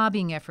his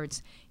lobbying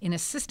efforts in a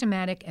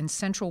systematic and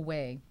central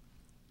way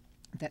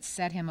that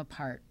set him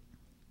apart.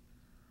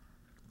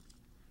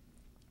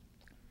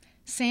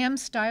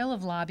 Sam's style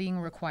of lobbying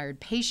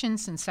required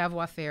patience and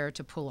savoir-faire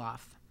to pull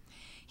off.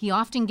 He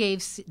often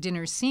gave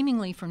dinners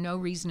seemingly for no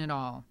reason at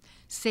all,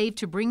 save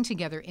to bring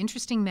together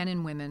interesting men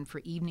and women for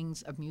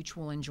evenings of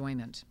mutual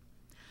enjoyment.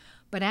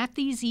 But at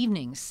these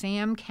evenings,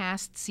 Sam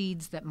cast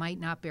seeds that might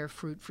not bear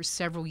fruit for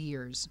several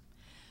years.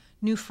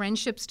 New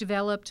friendships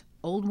developed,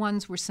 old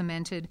ones were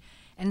cemented,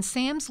 and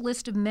Sam's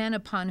list of men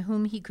upon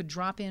whom he could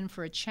drop in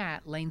for a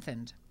chat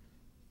lengthened.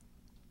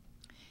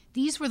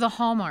 These were the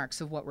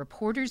hallmarks of what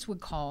reporters would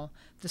call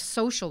the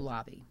social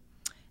lobby,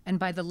 and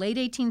by the late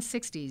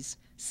 1860s,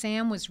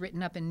 Sam was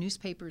written up in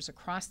newspapers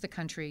across the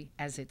country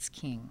as its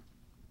king.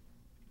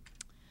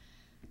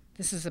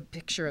 This is a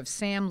picture of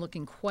Sam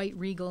looking quite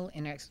regal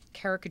in a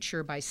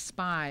caricature by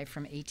Spy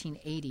from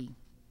 1880.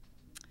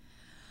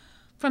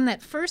 From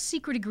that first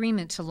secret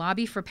agreement to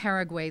lobby for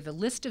Paraguay, the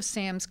list of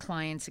Sam's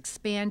clients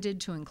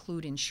expanded to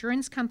include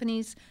insurance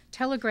companies,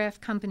 telegraph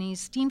companies,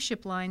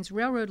 steamship lines,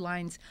 railroad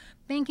lines,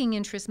 banking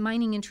interests,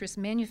 mining interests,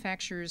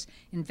 manufacturers,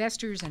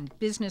 investors, and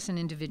business and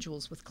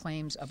individuals with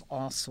claims of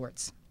all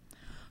sorts.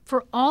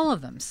 For all of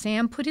them,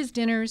 Sam put his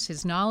dinners,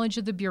 his knowledge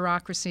of the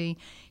bureaucracy,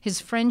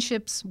 his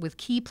friendships with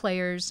key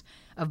players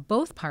of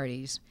both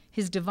parties,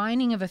 his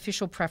divining of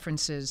official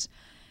preferences,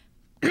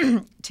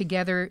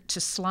 together to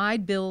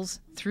slide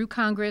bills through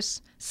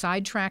Congress,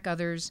 sidetrack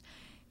others,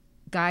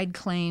 guide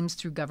claims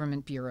through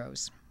government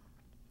bureaus.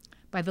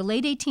 By the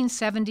late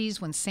 1870s,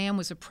 when Sam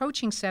was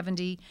approaching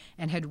 70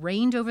 and had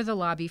reigned over the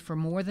lobby for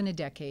more than a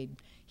decade,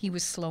 he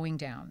was slowing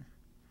down.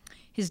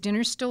 His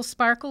dinners still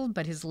sparkled,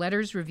 but his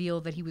letters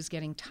revealed that he was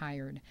getting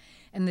tired,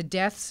 and the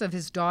deaths of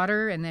his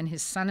daughter and then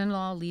his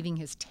son-in-law, leaving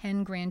his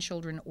 10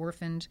 grandchildren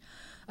orphaned,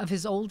 of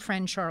his old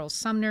friend Charles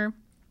Sumner,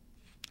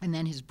 and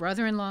then his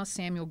brother-in-law,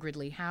 Samuel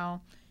Gridley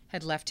Howe,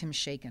 had left him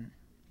shaken.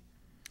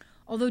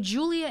 Although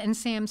Julia and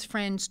Sam's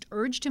friends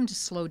urged him to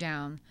slow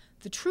down,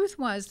 the truth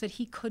was that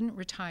he couldn't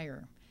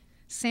retire.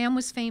 Sam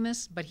was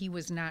famous, but he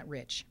was not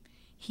rich.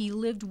 He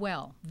lived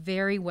well,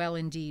 very well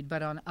indeed,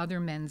 but on other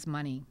men's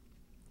money.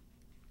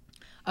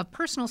 Of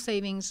personal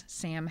savings,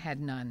 Sam had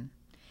none.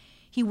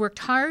 He worked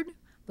hard,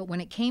 but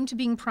when it came to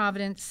being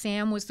provident,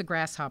 Sam was the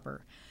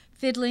grasshopper,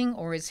 fiddling,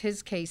 or as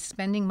his case,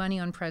 spending money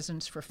on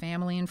presents for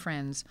family and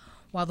friends,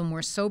 while the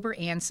more sober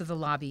ants of the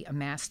lobby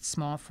amassed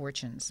small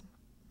fortunes.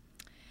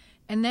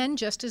 And then,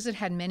 just as it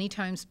had many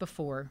times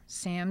before,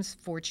 Sam's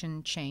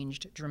fortune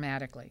changed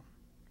dramatically.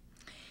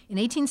 In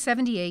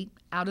 1878,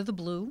 out of the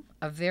blue,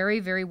 a very,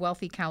 very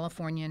wealthy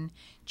Californian,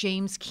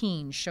 James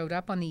Keene, showed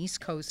up on the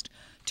East Coast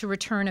to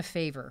return a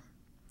favor.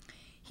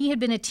 He had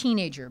been a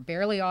teenager,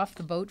 barely off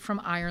the boat from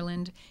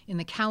Ireland in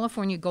the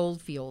California gold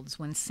fields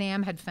when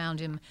Sam had found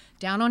him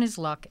down on his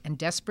luck and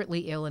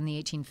desperately ill in the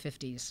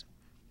 1850s.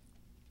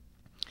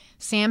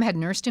 Sam had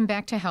nursed him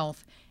back to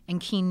health,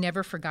 and Keene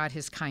never forgot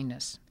his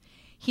kindness.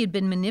 He had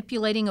been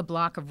manipulating a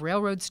block of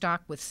railroad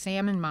stock with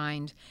Sam in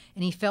mind,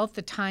 and he felt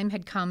the time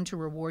had come to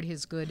reward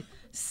his good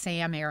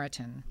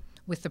Samaritan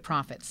with the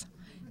profits,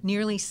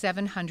 nearly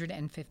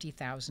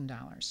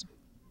 $750,000.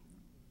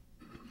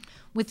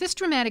 With this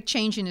dramatic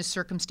change in his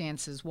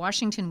circumstances,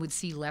 Washington would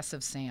see less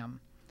of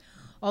Sam.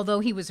 Although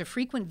he was a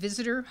frequent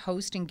visitor,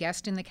 host, and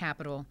guest in the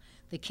Capitol,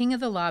 the king of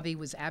the lobby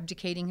was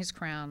abdicating his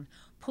crown,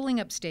 pulling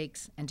up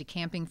stakes, and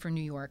decamping for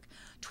New York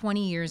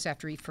 20 years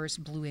after he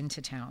first blew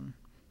into town.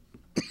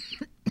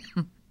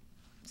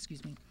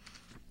 Excuse me.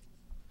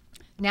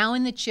 Now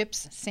in the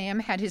chips, Sam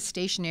had his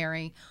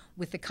stationery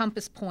with the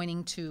compass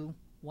pointing to,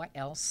 what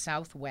else,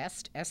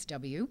 southwest,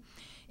 SW,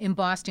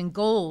 embossed in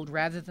gold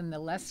rather than the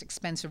less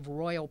expensive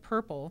royal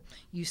purple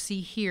you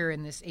see here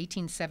in this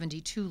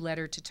 1872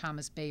 letter to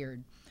Thomas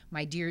Bayard,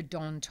 my dear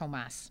Don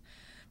Tomas,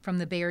 from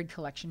the Bayard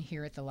collection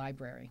here at the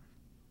library.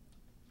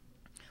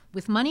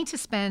 With money to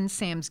spend,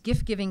 Sam's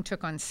gift-giving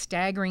took on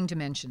staggering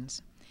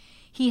dimensions.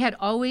 He had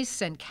always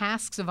sent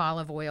casks of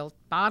olive oil,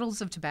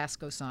 bottles of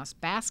Tabasco sauce,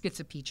 baskets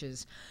of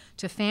peaches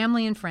to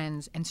family and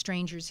friends and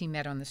strangers he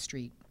met on the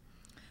street.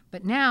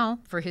 But now,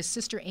 for his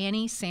sister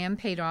Annie, Sam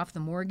paid off the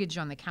mortgage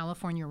on the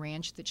California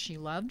ranch that she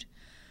loved.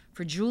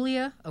 For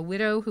Julia, a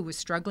widow who was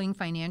struggling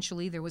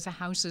financially, there was a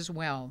house as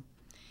well.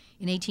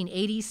 In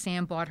 1880,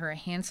 Sam bought her a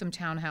handsome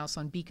townhouse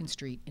on Beacon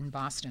Street in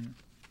Boston.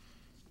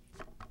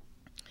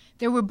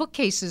 There were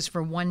bookcases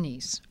for one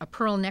niece, a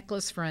pearl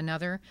necklace for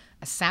another,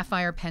 a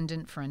sapphire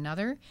pendant for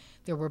another.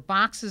 There were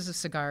boxes of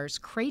cigars,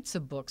 crates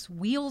of books,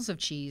 wheels of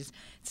cheese,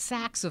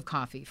 sacks of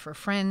coffee for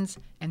friends,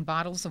 and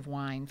bottles of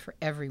wine for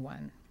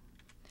everyone.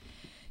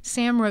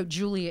 Sam wrote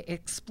Julia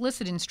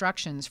explicit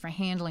instructions for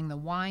handling the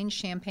wine,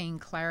 champagne,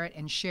 claret,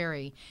 and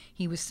sherry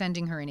he was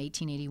sending her in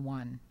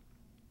 1881.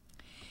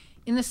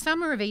 In the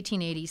summer of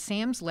 1880,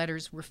 Sam's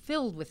letters were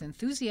filled with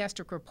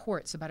enthusiastic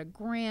reports about a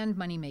grand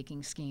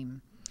money-making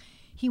scheme.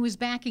 He was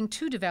backing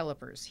 2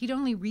 developers. He'd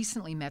only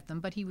recently met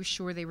them, but he was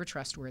sure they were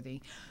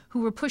trustworthy,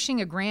 who were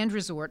pushing a grand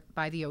resort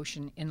by the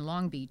ocean in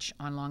Long Beach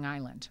on Long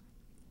Island.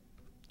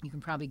 You can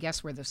probably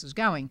guess where this is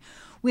going.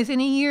 Within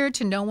a year,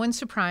 to no one's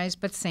surprise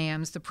but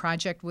Sam's, the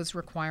project was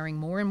requiring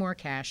more and more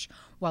cash,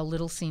 while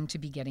little seemed to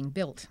be getting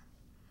built.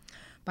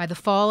 By the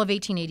fall of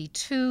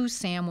 1882,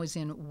 Sam was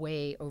in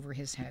way over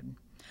his head.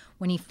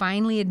 When he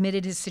finally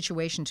admitted his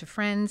situation to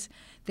friends,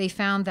 they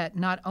found that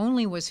not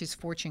only was his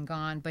fortune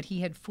gone, but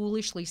he had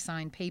foolishly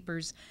signed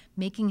papers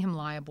making him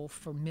liable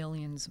for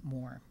millions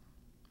more.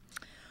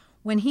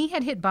 When he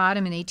had hit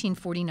bottom in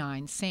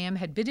 1849, Sam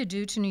had bid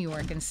adieu to New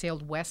York and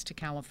sailed west to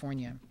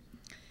California.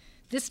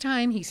 This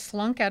time, he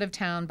slunk out of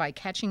town by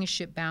catching a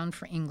ship bound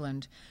for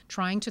England,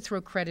 trying to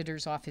throw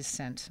creditors off his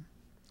scent.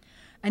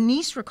 A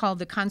niece recalled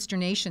the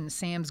consternation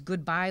Sam's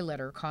goodbye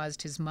letter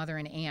caused his mother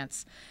and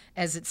aunts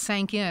as it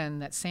sank in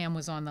that Sam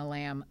was on the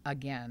lam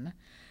again.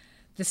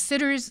 The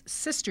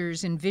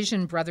sisters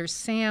envisioned brother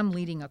Sam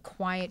leading a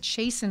quiet,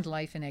 chastened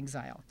life in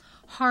exile,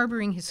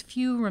 harboring his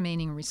few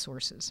remaining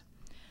resources.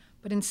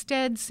 But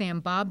instead, Sam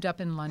bobbed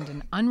up in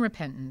London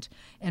unrepentant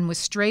and was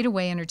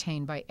straightway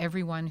entertained by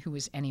everyone who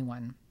was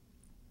anyone.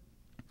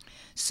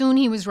 Soon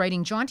he was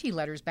writing jaunty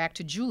letters back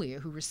to Julia,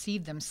 who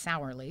received them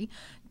sourly,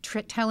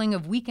 telling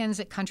of weekends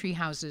at country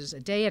houses, a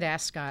day at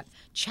Ascot,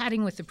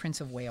 chatting with the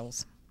Prince of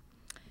Wales.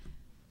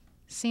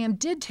 Sam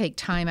did take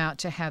time out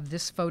to have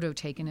this photo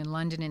taken in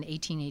London in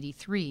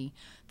 1883.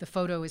 The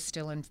photo is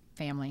still in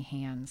family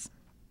hands.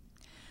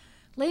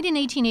 Late in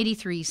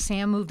 1883,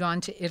 Sam moved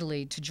on to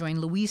Italy to join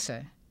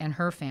Louisa and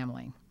her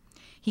family.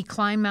 He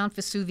climbed Mount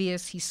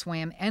Vesuvius. He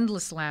swam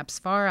endless laps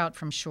far out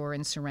from shore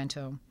in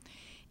Sorrento.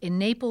 In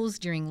Naples,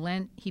 during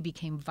Lent, he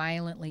became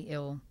violently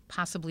ill,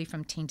 possibly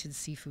from tainted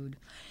seafood.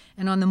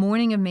 And on the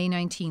morning of May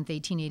 19,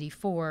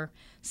 1884,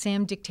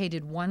 Sam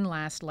dictated one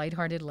last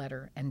lighthearted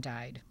letter and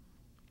died.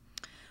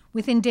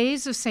 Within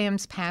days of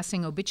Sam's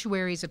passing,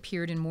 obituaries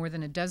appeared in more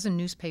than a dozen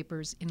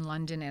newspapers in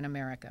London and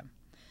America.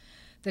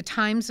 The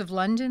Times of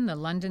London, the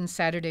London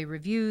Saturday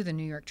Review, the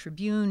New York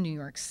Tribune, New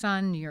York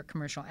Sun, New York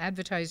Commercial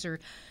Advertiser,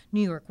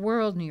 New York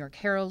World, New York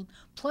Herald,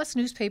 plus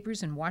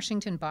newspapers in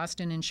Washington,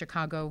 Boston, and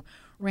Chicago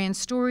ran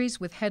stories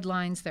with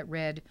headlines that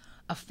read,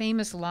 "A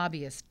famous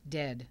lobbyist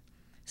dead.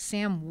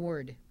 Sam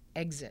Ward,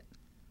 exit."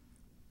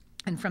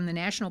 And from the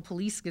National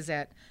Police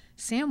Gazette,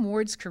 Sam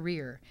Ward's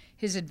career,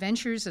 his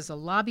adventures as a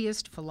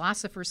lobbyist,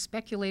 philosopher,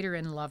 speculator,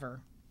 and lover.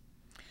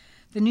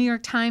 The New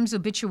York Times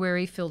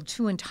obituary filled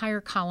 2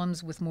 entire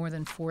columns with more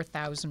than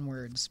 4,000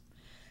 words.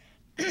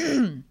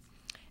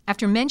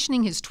 After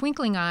mentioning his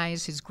twinkling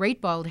eyes, his great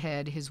bald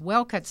head, his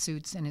well-cut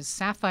suits, and his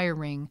sapphire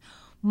ring,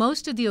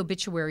 most of the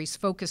obituaries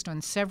focused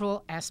on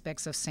several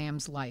aspects of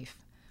Sam's life.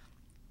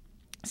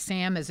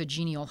 Sam as a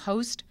genial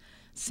host,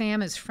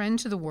 Sam as friend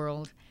to the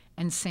world,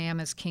 and Sam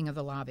as king of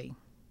the lobby.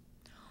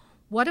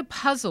 What a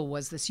puzzle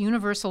was this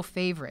universal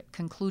favorite,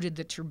 concluded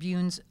the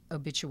Tribune's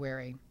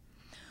obituary,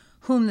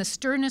 whom the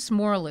sternest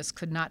moralist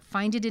could not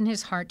find it in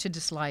his heart to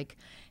dislike,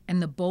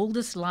 and the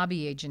boldest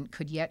lobby agent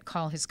could yet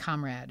call his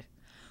comrade,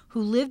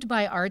 who lived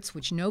by arts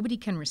which nobody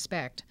can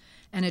respect,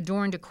 and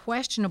adorned a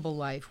questionable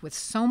life with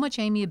so much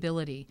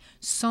amiability,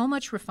 so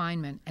much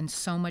refinement, and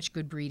so much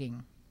good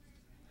breeding.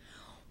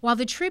 While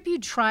the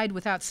Tribune tried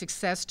without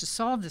success to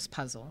solve this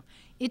puzzle,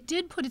 it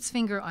did put its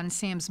finger on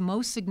Sam's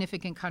most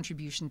significant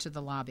contribution to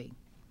the lobby.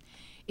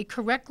 It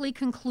correctly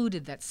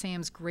concluded that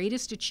Sam's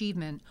greatest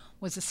achievement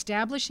was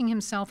establishing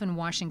himself in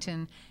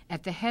Washington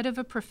at the head of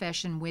a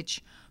profession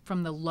which,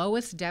 from the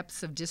lowest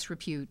depths of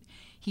disrepute,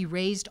 he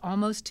raised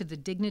almost to the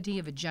dignity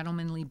of a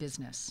gentlemanly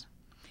business.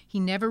 He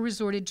never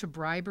resorted to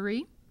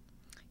bribery.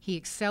 He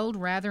excelled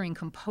rather in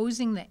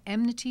composing the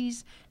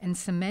enmities and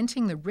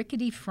cementing the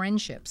rickety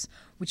friendships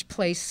which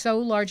play so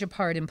large a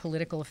part in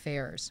political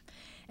affairs.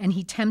 And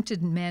he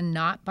tempted men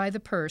not by the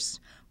purse,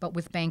 but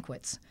with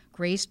banquets,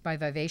 graced by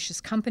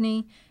vivacious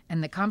company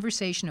and the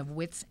conversation of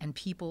wits and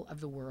people of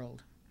the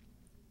world.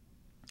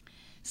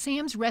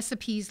 Sam's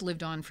recipes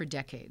lived on for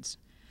decades.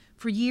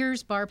 For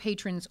years, bar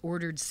patrons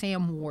ordered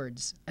Sam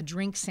Ward's, a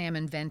drink Sam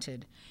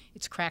invented.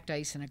 It's cracked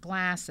ice in a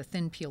glass, a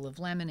thin peel of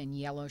lemon, and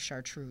yellow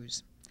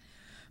chartreuse.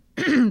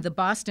 The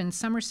Boston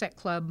Somerset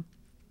Club,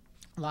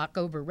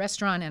 Lockover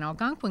Restaurant, and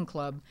Algonquin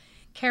Club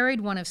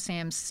carried one of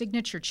Sam's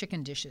signature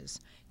chicken dishes,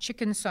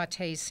 chicken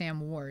sauté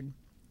Sam Ward,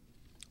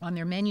 on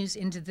their menus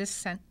into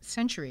this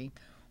century,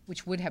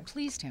 which would have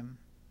pleased him.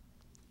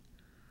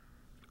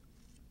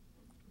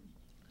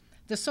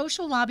 The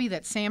social lobby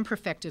that Sam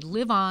perfected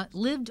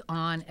lived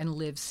on and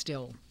lives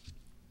still.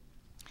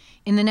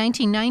 In the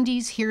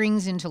 1990s,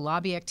 hearings into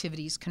lobby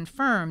activities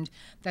confirmed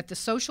that the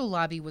social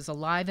lobby was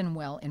alive and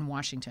well in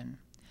Washington.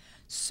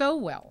 So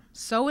well,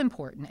 so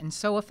important, and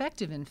so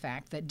effective, in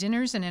fact, that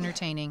dinners and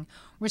entertaining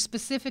were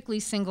specifically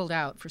singled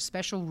out for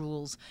special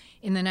rules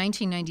in the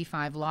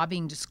 1995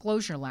 Lobbying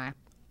Disclosure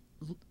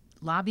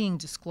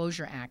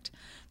Act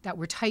that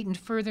were tightened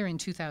further in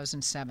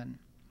 2007.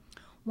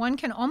 One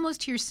can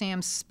almost hear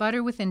Sam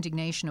sputter with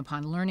indignation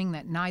upon learning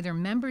that neither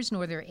members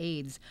nor their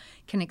aides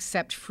can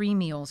accept free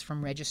meals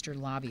from registered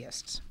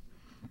lobbyists.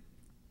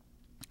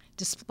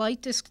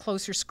 Despite this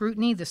closer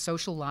scrutiny, the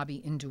social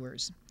lobby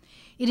endures.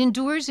 It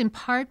endures in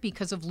part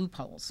because of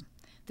loopholes.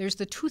 There's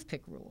the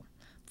toothpick rule.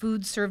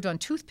 Food served on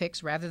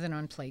toothpicks rather than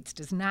on plates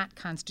does not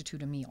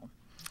constitute a meal.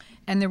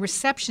 And the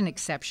reception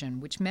exception,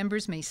 which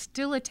members may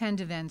still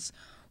attend events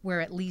where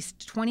at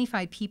least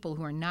 25 people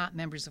who are not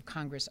members of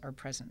Congress are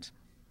present.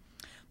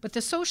 But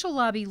the social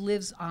lobby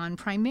lives on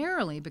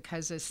primarily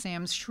because, as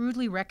Sam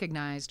shrewdly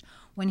recognized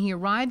when he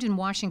arrived in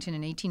Washington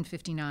in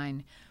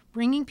 1859,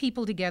 bringing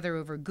people together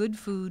over good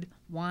food,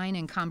 wine,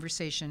 and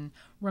conversation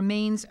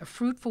remains a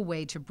fruitful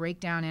way to break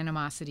down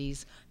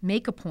animosities,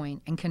 make a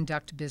point, and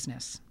conduct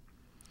business.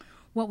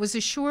 What was a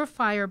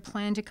surefire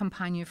plan de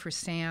campagne for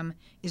Sam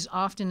is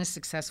often a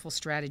successful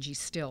strategy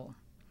still.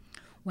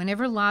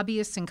 Whenever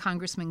lobbyists and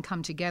congressmen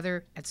come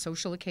together at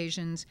social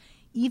occasions,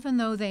 even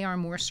though they are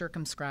more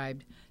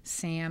circumscribed,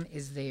 Sam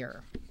is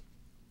there.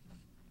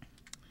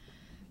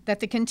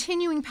 That the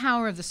continuing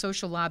power of the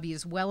social lobby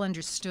is well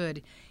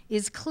understood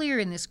is clear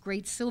in this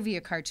great Sylvia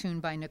cartoon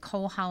by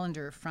Nicole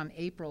Hollander from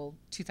April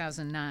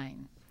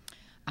 2009.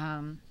 I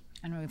don't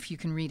know if you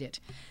can read it.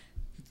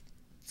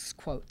 It's,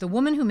 quote, "The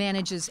woman who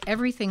manages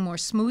everything more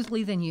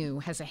smoothly than you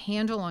has a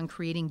handle on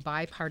creating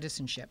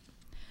bipartisanship.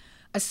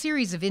 A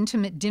series of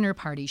intimate dinner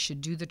parties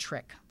should do the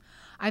trick.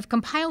 I've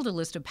compiled a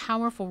list of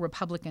powerful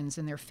Republicans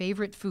and their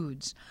favorite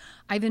foods.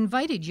 I've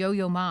invited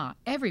Yo-Yo Ma.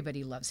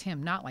 Everybody loves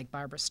him, not like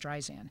Barbara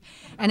Streisand.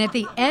 And at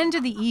the end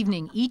of the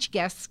evening, each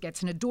guest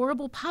gets an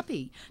adorable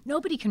puppy.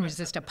 Nobody can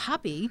resist a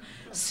puppy.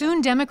 Soon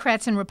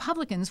Democrats and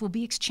Republicans will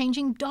be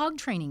exchanging dog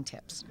training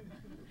tips."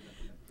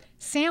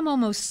 Sam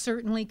almost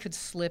certainly could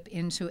slip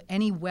into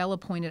any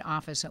well-appointed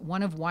office at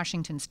one of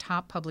Washington's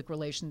top public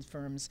relations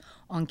firms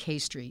on K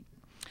Street.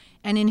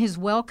 And in his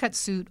well-cut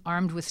suit,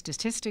 armed with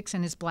statistics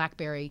and his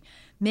BlackBerry,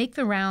 make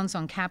the rounds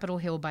on Capitol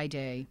Hill by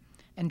day,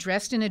 and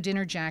dressed in a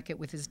dinner jacket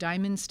with his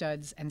diamond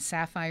studs and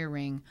sapphire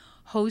ring,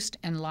 host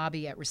and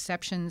lobby at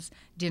receptions,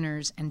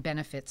 dinners, and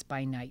benefits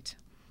by night.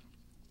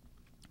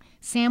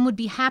 Sam would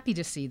be happy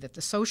to see that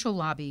the social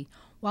lobby,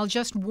 while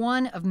just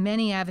one of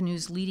many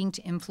avenues leading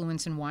to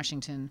influence in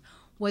Washington,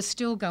 was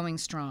still going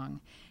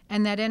strong,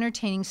 and that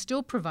entertaining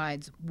still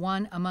provides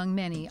one among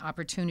many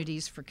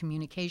opportunities for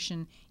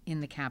communication in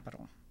the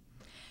Capitol.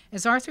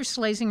 As Arthur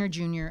Schlesinger,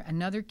 Jr.,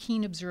 another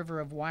keen observer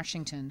of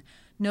Washington,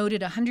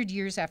 noted 100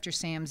 years after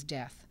Sam's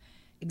death,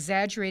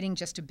 exaggerating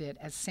just a bit,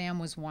 as Sam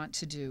was wont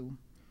to do,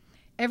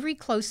 "Every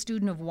close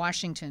student of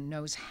Washington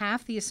knows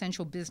half the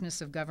essential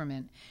business of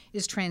government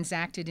is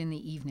transacted in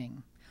the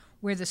evening,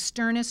 where the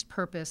sternest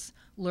purpose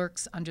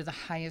lurks under the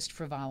highest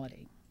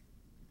frivolity."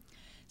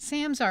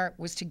 Sam's art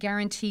was to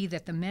guarantee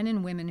that the men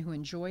and women who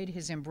enjoyed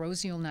his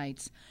ambrosial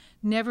nights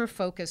never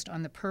focused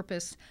on the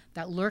purpose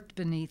that lurked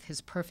beneath his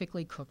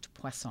perfectly cooked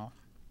poisson.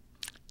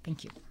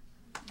 Thank you.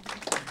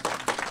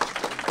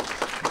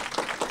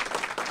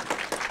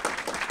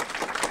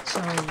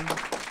 So,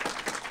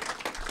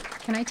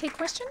 can I take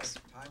questions?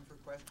 Time for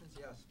questions,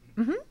 yes.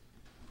 Mm-hmm.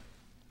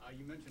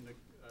 You mentioned a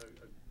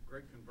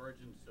great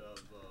convergence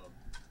of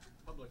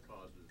public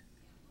causes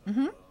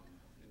Mm-hmm.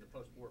 In the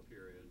post-war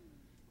period.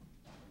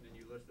 And then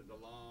you listed the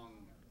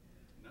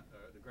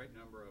great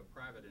number of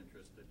private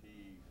interests that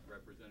he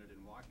represented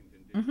in Washington.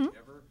 Did he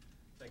ever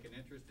take an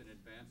interest in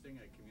advancing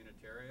a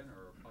communitarian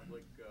or a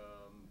public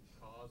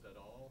cause at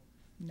all?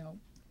 No.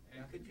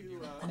 And could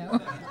you No.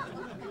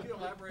 could you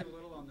elaborate a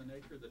little on the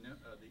nature of the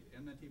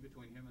enmity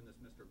between him and this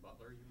Mr.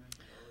 Butler you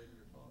mentioned earlier in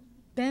your talk?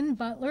 Ben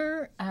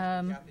Butler.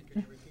 Kathy,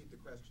 could you repeat the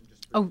question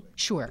just briefly? Oh,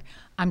 sure.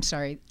 I'm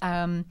sorry.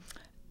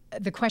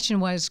 The question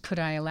was, could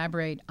I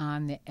elaborate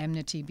on the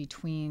enmity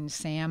between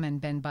Sam and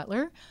Ben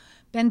Butler?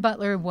 Ben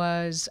Butler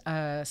was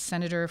a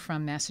senator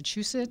from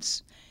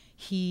Massachusetts.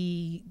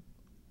 He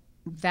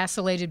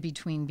vacillated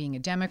between being a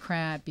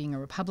Democrat, being a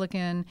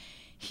Republican.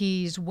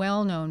 He's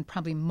well known,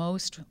 probably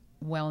most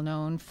well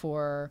known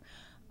for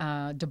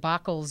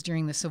debacles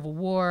during the Civil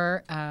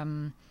War.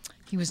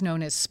 He was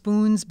known as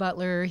Spoons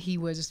Butler. He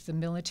was the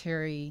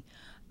military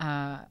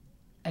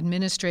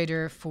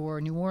administrator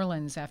for New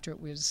Orleans after it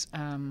was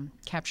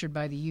captured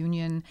by the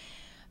Union.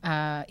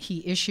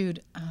 He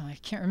issued, I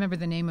can't remember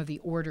the name of the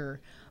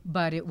order,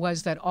 but it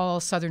was that all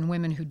Southern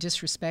women who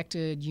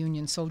disrespected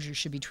Union soldiers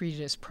should be treated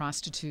as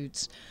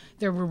prostitutes.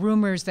 There were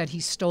rumors that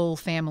he stole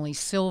family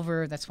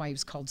silver. That's why he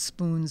was called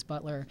Spoons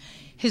Butler.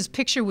 His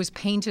picture was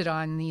painted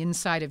on the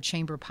inside of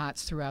chamber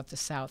pots throughout the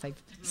South.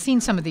 I've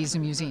seen some of these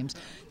in museums.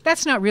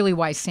 That's not really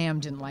why Sam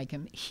didn't like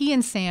him. He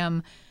and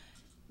Sam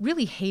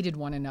really hated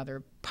one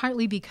another,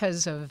 partly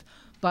because of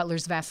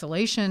Butler's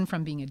vacillation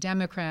from being a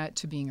Democrat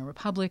to being a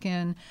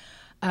Republican.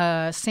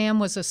 Sam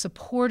was a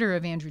supporter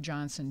of Andrew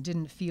Johnson,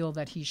 didn't feel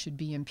that he should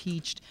be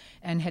impeached,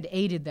 and had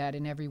aided that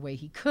in every way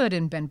he could,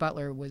 and Ben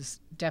Butler was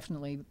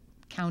definitely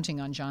counting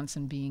on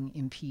Johnson being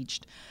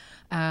impeached.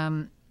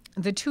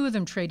 The two of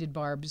them traded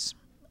barbs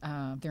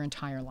their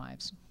entire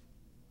lives.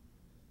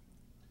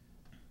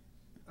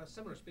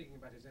 similar, speaking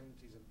about his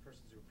enmities and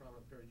persons who were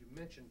prominent period, you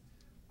mentioned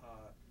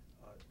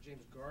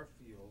James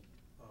Garfield,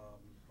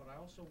 but I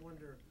also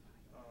wonder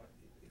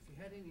if you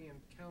had any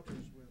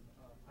encounters with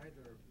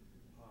either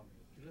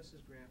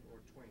Ulysses Grant or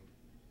Twain.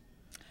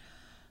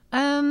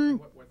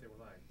 What they were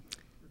like.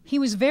 He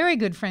was very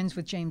good friends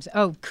with James.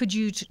 Oh,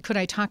 could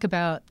I talk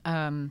about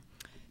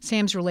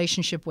Sam's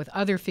relationship with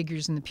other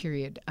figures in the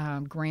period,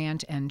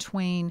 Grant and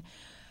Twain?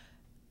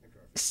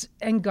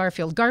 And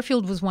Garfield.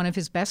 Garfield was one of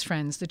his best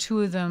friends. The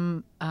two of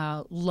them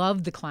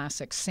loved the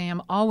classics.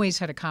 Sam always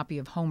had a copy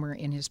of Homer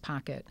in his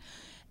pocket.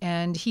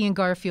 And he and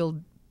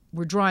Garfield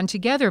were drawn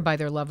together by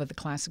their love of the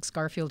classics.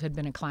 Garfield had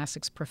been a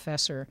classics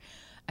professor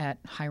at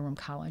Hiram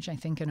College, I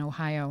think, in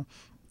Ohio.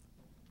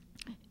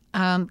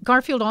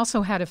 Garfield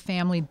also had a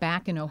family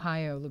back in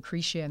Ohio,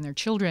 Lucretia and their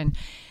children.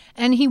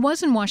 And he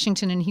was in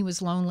Washington, and he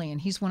was lonely,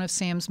 and he's one of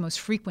Sam's most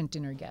frequent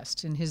dinner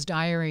guests. In his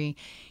diary,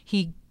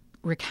 he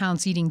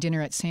recounts eating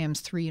dinner at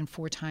Sam's 3 and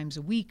 4 times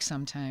a week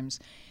sometimes.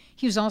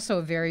 He was also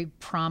a very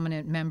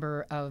prominent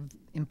member of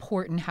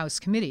important House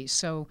committees.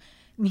 So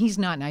he's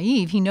not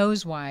naive. He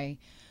knows why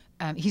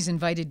he's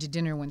invited to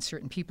dinner when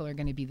certain people are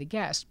going to be the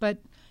guest. But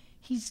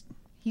he's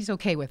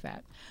okay with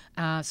that.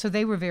 So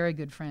they were very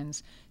good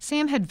friends.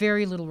 Sam had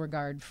very little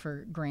regard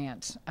for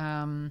Grant.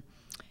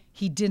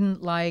 He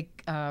didn't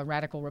like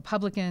radical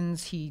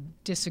Republicans. He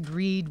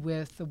disagreed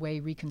with the way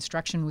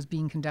Reconstruction was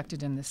being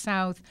conducted in the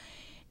South.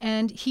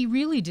 And he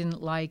really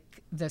didn't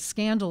like the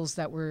scandals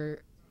that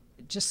were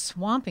just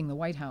swamping the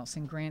White House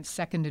in Grant's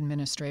second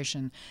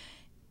administration.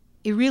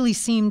 It really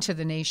seemed to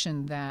the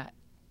nation that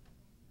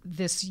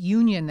this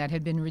Union that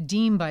had been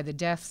redeemed by the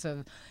deaths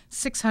of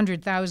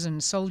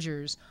 600,000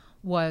 soldiers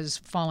was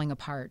falling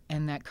apart,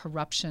 and that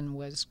corruption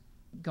was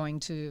going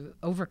to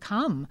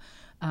overcome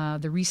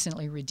the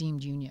recently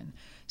redeemed Union.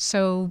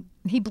 So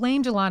he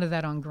blamed a lot of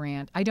that on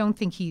Grant. I don't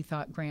think he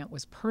thought Grant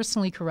was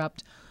personally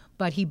corrupt,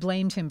 but he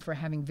blamed him for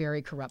having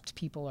very corrupt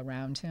people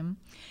around him.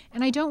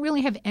 And I don't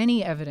really have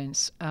any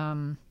evidence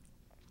of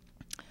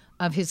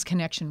his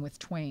connection with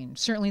Twain.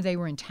 Certainly they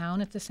were in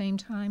town at the same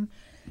time.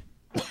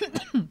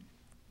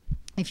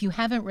 If you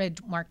haven't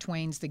read Mark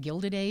Twain's The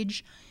Gilded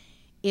Age,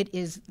 it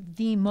is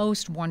the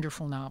most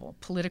wonderful novel,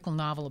 political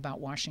novel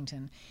about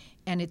Washington,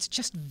 and it's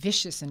just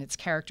vicious in its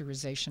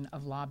characterization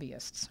of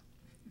lobbyists.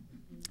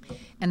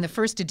 And the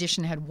first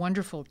edition had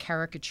wonderful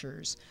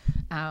caricatures,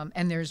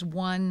 and there's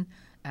one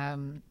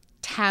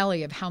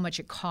tally of how much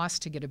it costs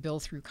to get a bill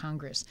through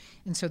Congress.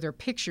 And so there are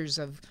pictures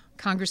of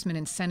congressmen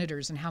and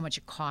senators and how much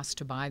it costs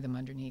to buy them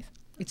underneath.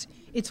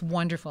 It's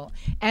wonderful,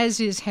 as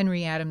is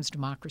Henry Adams'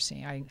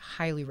 Democracy. I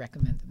highly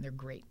recommend them. They're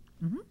great.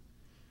 Mm-hmm.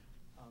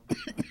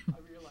 I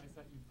realize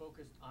that you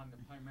focused on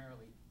the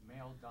primarily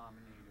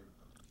male-dominated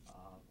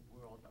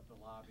world of the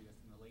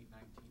lobbyists in the late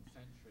 19th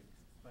century,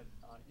 but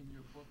in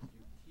your book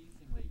you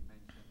teasingly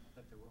mentioned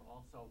that there were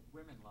also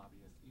women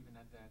lobbyists even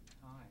at that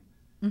time.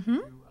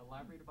 Mm-hmm. Can you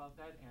elaborate about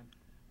that? And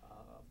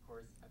of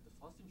course, at the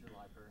Schlesinger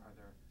Library, are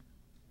there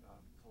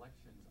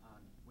collections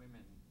on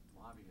women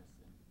lobbyists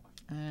in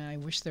Washington? I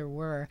wish there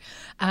were.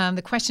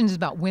 The question is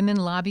about women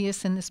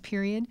lobbyists in this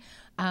period.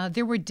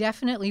 There were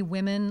definitely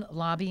women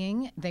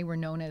lobbying. They were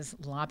known as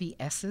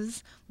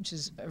lobbyesses, which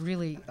is a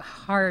really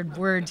hard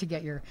word to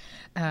get your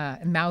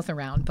mouth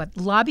around. But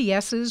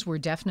lobbyesses were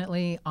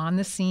definitely on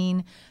the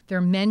scene.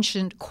 They're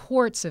mentioned.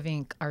 Quarts of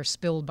ink are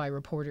spilled by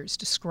reporters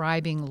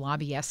describing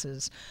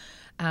lobbyesses.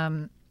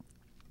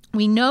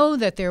 We know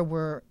that there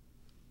were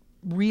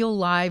real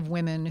live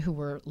women who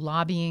were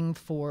lobbying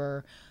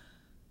for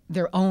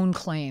their own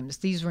claims.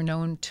 These were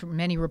known to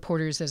many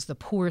reporters as the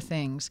poor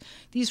things.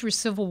 These were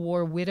Civil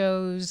War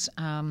widows,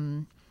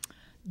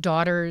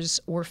 daughters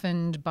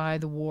orphaned by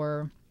the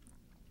war,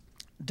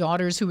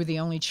 daughters who were the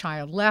only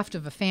child left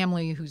of a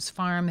family whose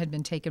farm had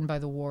been taken by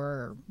the war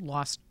or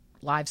lost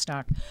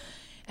livestock.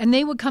 And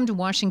they would come to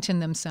Washington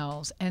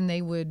themselves, and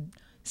they would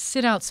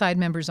sit outside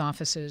members'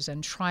 offices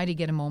and try to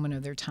get a moment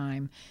of their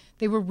time.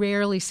 They were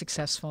rarely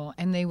successful,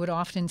 and they would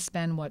often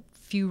spend what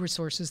few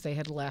resources they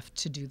had left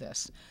to do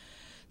this.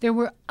 There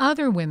were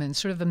other women,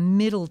 sort of a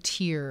middle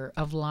tier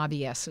of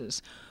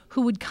lobbyesses,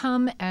 who would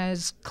come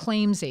as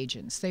claims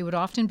agents. They would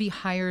often be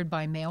hired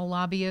by male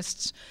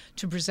lobbyists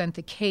to present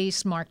the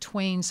case. Mark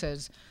Twain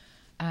says,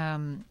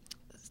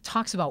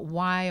 talks about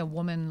why a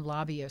woman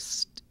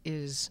lobbyist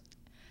is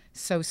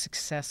so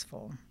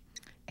successful.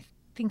 I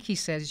think he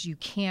says you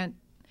can't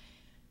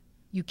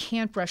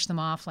brush them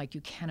off like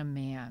you can a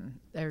man.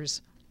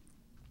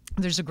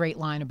 There's a great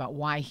line about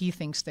why he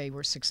thinks they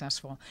were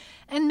successful.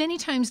 And many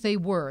times they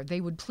were.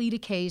 They would plead a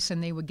case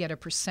and they would get a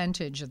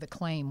percentage of the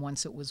claim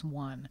once it was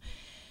won.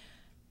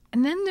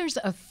 And then there's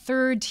a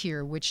third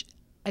tier, which,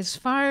 as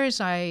far as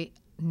I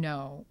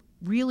know,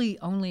 really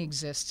only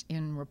exists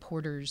in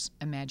reporters'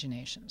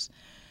 imaginations.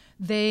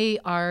 They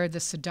are the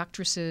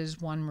seductresses.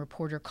 One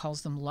reporter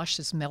calls them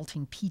luscious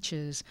melting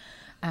peaches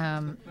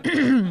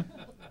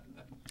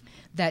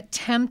that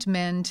tempt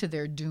men to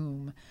their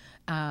doom.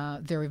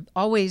 They're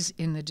always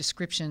in the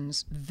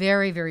descriptions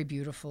very, very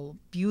beautiful,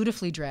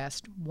 beautifully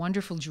dressed,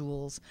 wonderful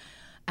jewels.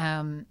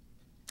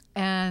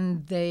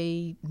 and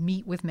they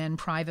meet with men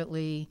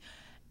privately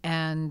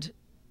and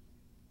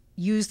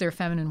use their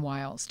feminine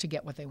wiles to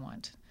get what they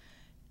want.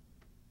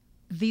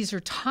 These are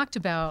talked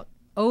about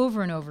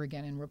over and over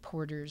again in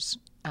reporters'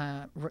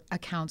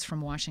 accounts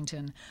from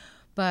Washington,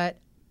 but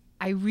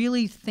I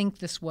really think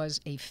this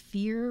was a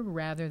fear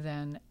rather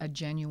than a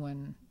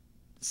genuine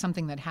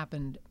something that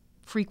happened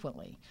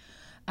frequently.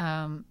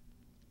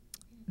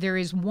 There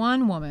is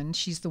one woman,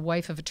 she's the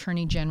wife of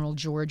Attorney General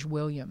George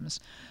Williams,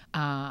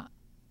 about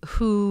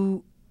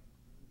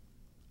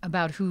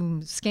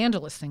whom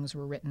scandalous things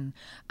were written,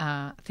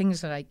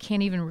 things that I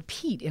can't even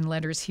repeat in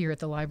letters here at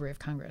the Library of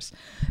Congress.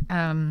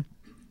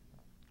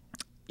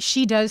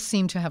 She does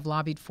seem to have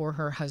lobbied for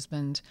her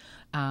husband,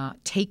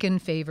 taken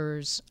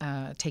favors,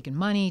 taken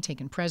money,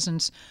 taken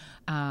presents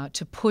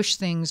to push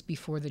things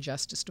before the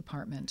Justice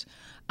Department.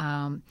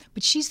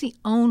 But she's the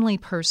only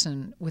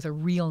person with a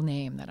real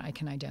name that I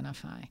can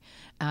identify.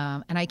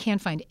 And I can't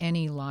find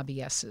any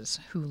lobbyists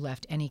who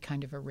left any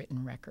kind of a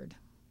written record.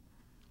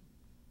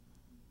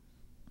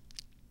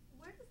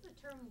 Where does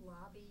the term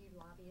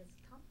lobbyist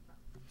come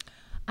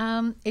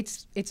from?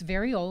 It's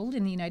very old.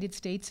 In the United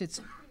States, it's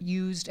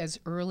used as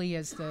early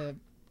as the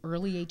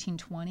early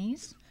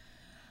 1820s.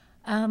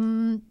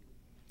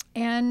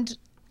 And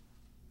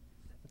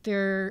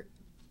there's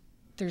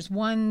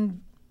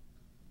one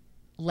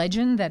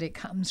legend that it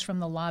comes from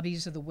the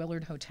lobbies of the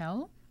Willard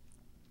Hotel.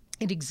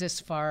 It exists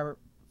far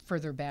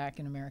further back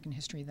in American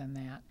history than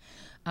that.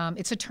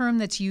 It's a term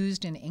that's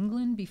used in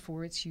England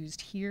before it's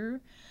used here.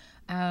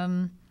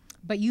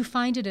 But you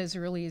find it as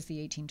early as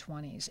the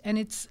 1820s.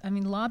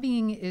 And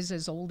lobbying is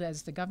as old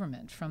as the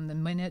government. From the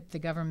minute the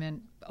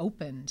government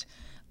opened,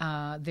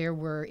 there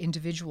were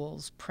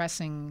individuals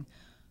pressing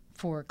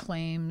for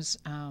claims,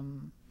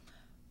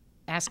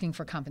 asking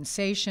for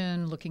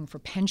compensation, looking for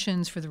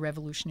pensions for the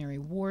Revolutionary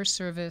War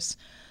service.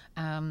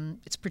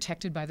 It's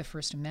protected by the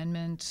First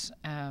Amendment.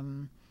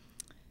 And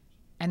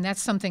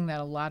that's something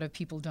that a lot of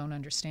people don't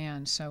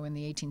understand. So in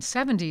the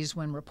 1870s,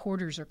 when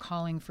reporters are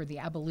calling for the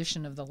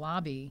abolition of the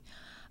lobby,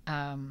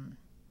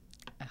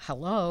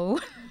 hello,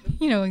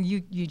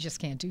 you just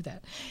can't do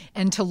that.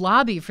 And to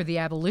lobby for the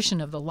abolition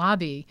of the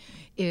lobby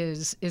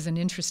is an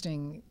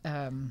interesting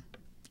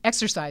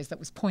exercise that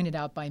was pointed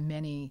out by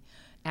many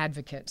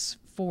advocates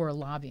for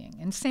lobbying.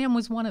 And Sam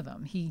was one of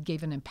them. He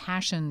gave an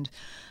impassioned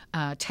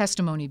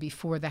testimony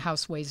before the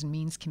House Ways and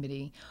Means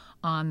Committee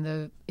on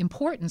the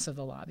importance of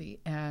the lobby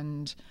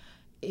and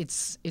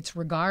its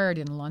regard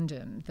in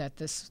London that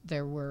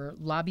there were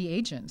lobby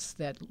agents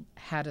that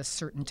had a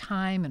certain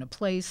time and a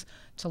place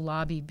to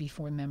lobby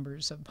before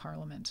members of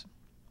Parliament.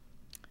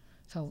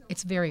 So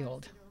it's very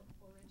old.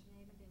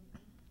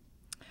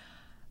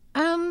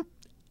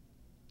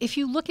 If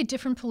you look at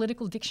different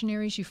political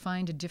dictionaries, you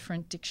find a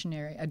different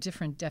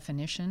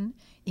definition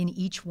in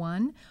each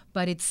one,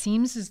 but it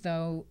seems as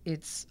though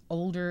it's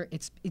older,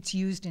 it's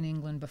used in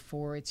England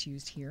before it's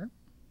used here.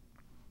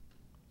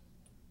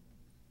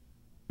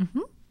 Mm-hmm.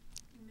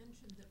 You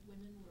mentioned that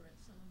women were at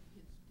some of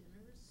his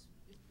dinners.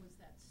 Was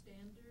that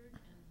standard,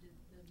 and did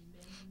the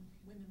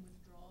women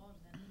withdraw and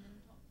then men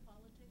talk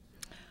politics,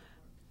 or how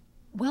did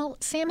it work? Well,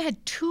 Sam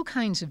had two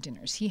kinds of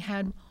dinners. He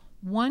had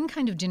one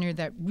kind of dinner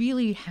that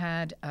really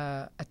had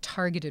a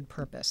targeted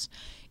purpose.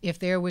 If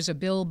there was a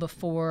bill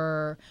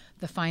before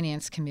the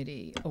Finance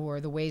Committee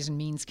or the Ways and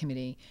Means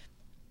Committee,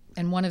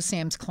 and one of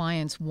Sam's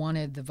clients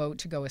wanted the vote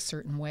to go a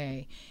certain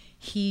way,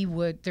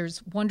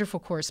 there's wonderful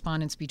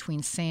correspondence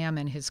between Sam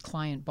and his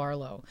client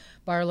Barlow.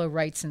 Barlow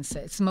writes and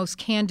says, it's the most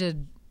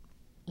candid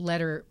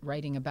letter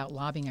writing about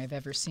lobbying I've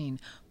ever seen.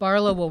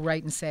 Barlow will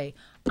write and say,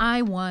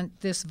 I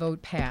want this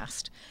vote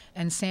passed.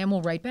 And Sam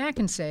will write back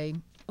and say,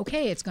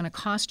 okay, it's going to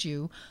cost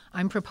you.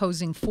 I'm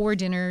proposing 4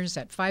 dinners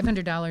at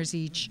 $500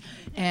 each,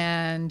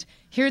 and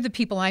here are the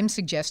people I'm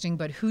suggesting,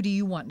 but who do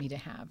you want me to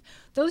have?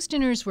 Those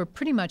dinners were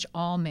pretty much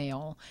all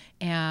male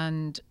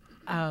and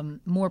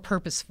more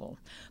purposeful.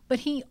 But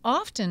he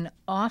often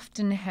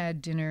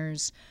had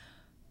dinners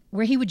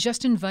where he would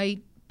just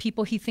invite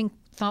people he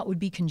thought would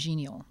be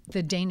congenial.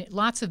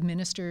 Lots of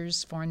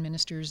ministers, foreign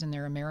ministers and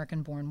their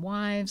American-born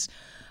wives,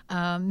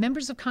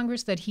 members of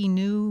Congress that he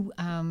knew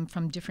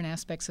from different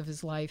aspects of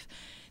his life.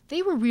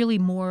 They were really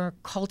more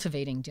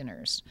cultivating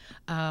dinners.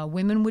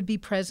 Women would be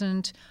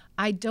present.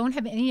 I don't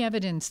have any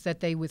evidence that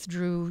they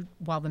withdrew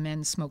while the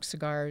men smoked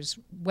cigars,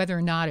 whether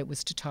or not it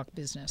was to talk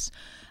business.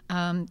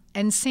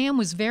 And Sam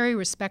was very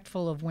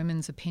respectful of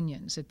women's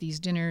opinions at these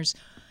dinners.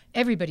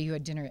 Everybody who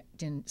had dinner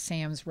at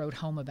Sam's wrote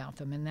home about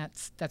them, and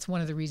that's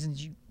one of the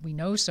reasons we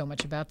know so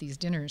much about these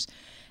dinners.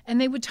 And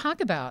they would talk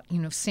about,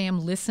 Sam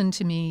listened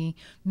to me.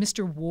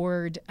 Mr.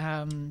 Ward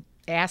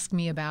asked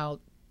me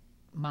about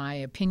my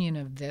opinion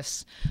of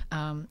this,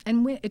 and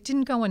it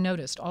didn't go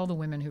unnoticed. All the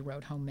women who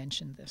wrote home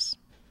mentioned this.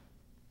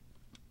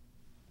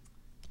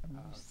 Are you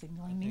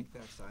signaling me? I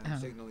think I'm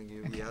signaling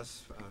you, okay.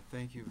 Yes.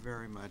 Thank you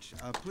very much.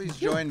 Please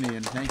join me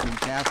in thanking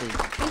Kathy.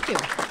 Thank you.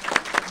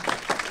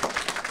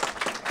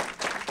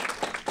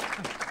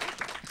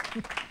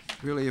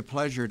 Really a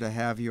pleasure to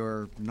have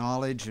your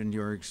knowledge and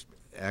your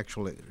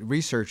actual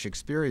research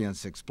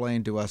experience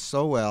explained to us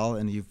so well,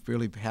 and you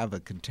really have a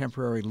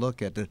contemporary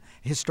look at a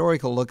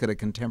historical look at a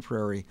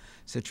contemporary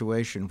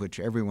situation, which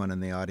everyone in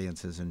the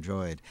audience has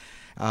enjoyed.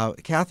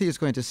 Kathy is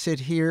going to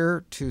sit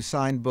here to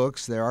sign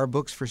books. There are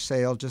books for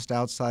sale just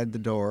outside the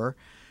door.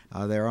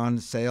 They're on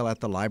sale at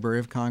the Library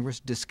of Congress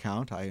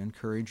discount. I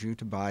encourage you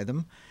to buy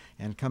them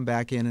and come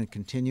back in and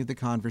continue the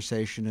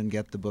conversation and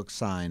get the book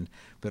signed.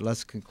 But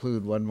let's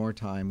conclude one more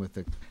time with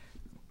the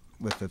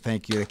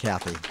thank you to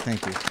Kathy.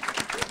 Thank you.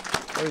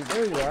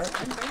 There you are.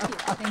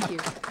 Thank you.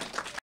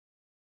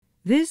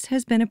 This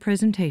has been a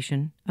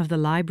presentation of the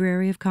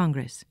Library of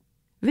Congress.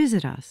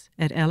 Visit us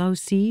at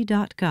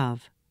loc.gov.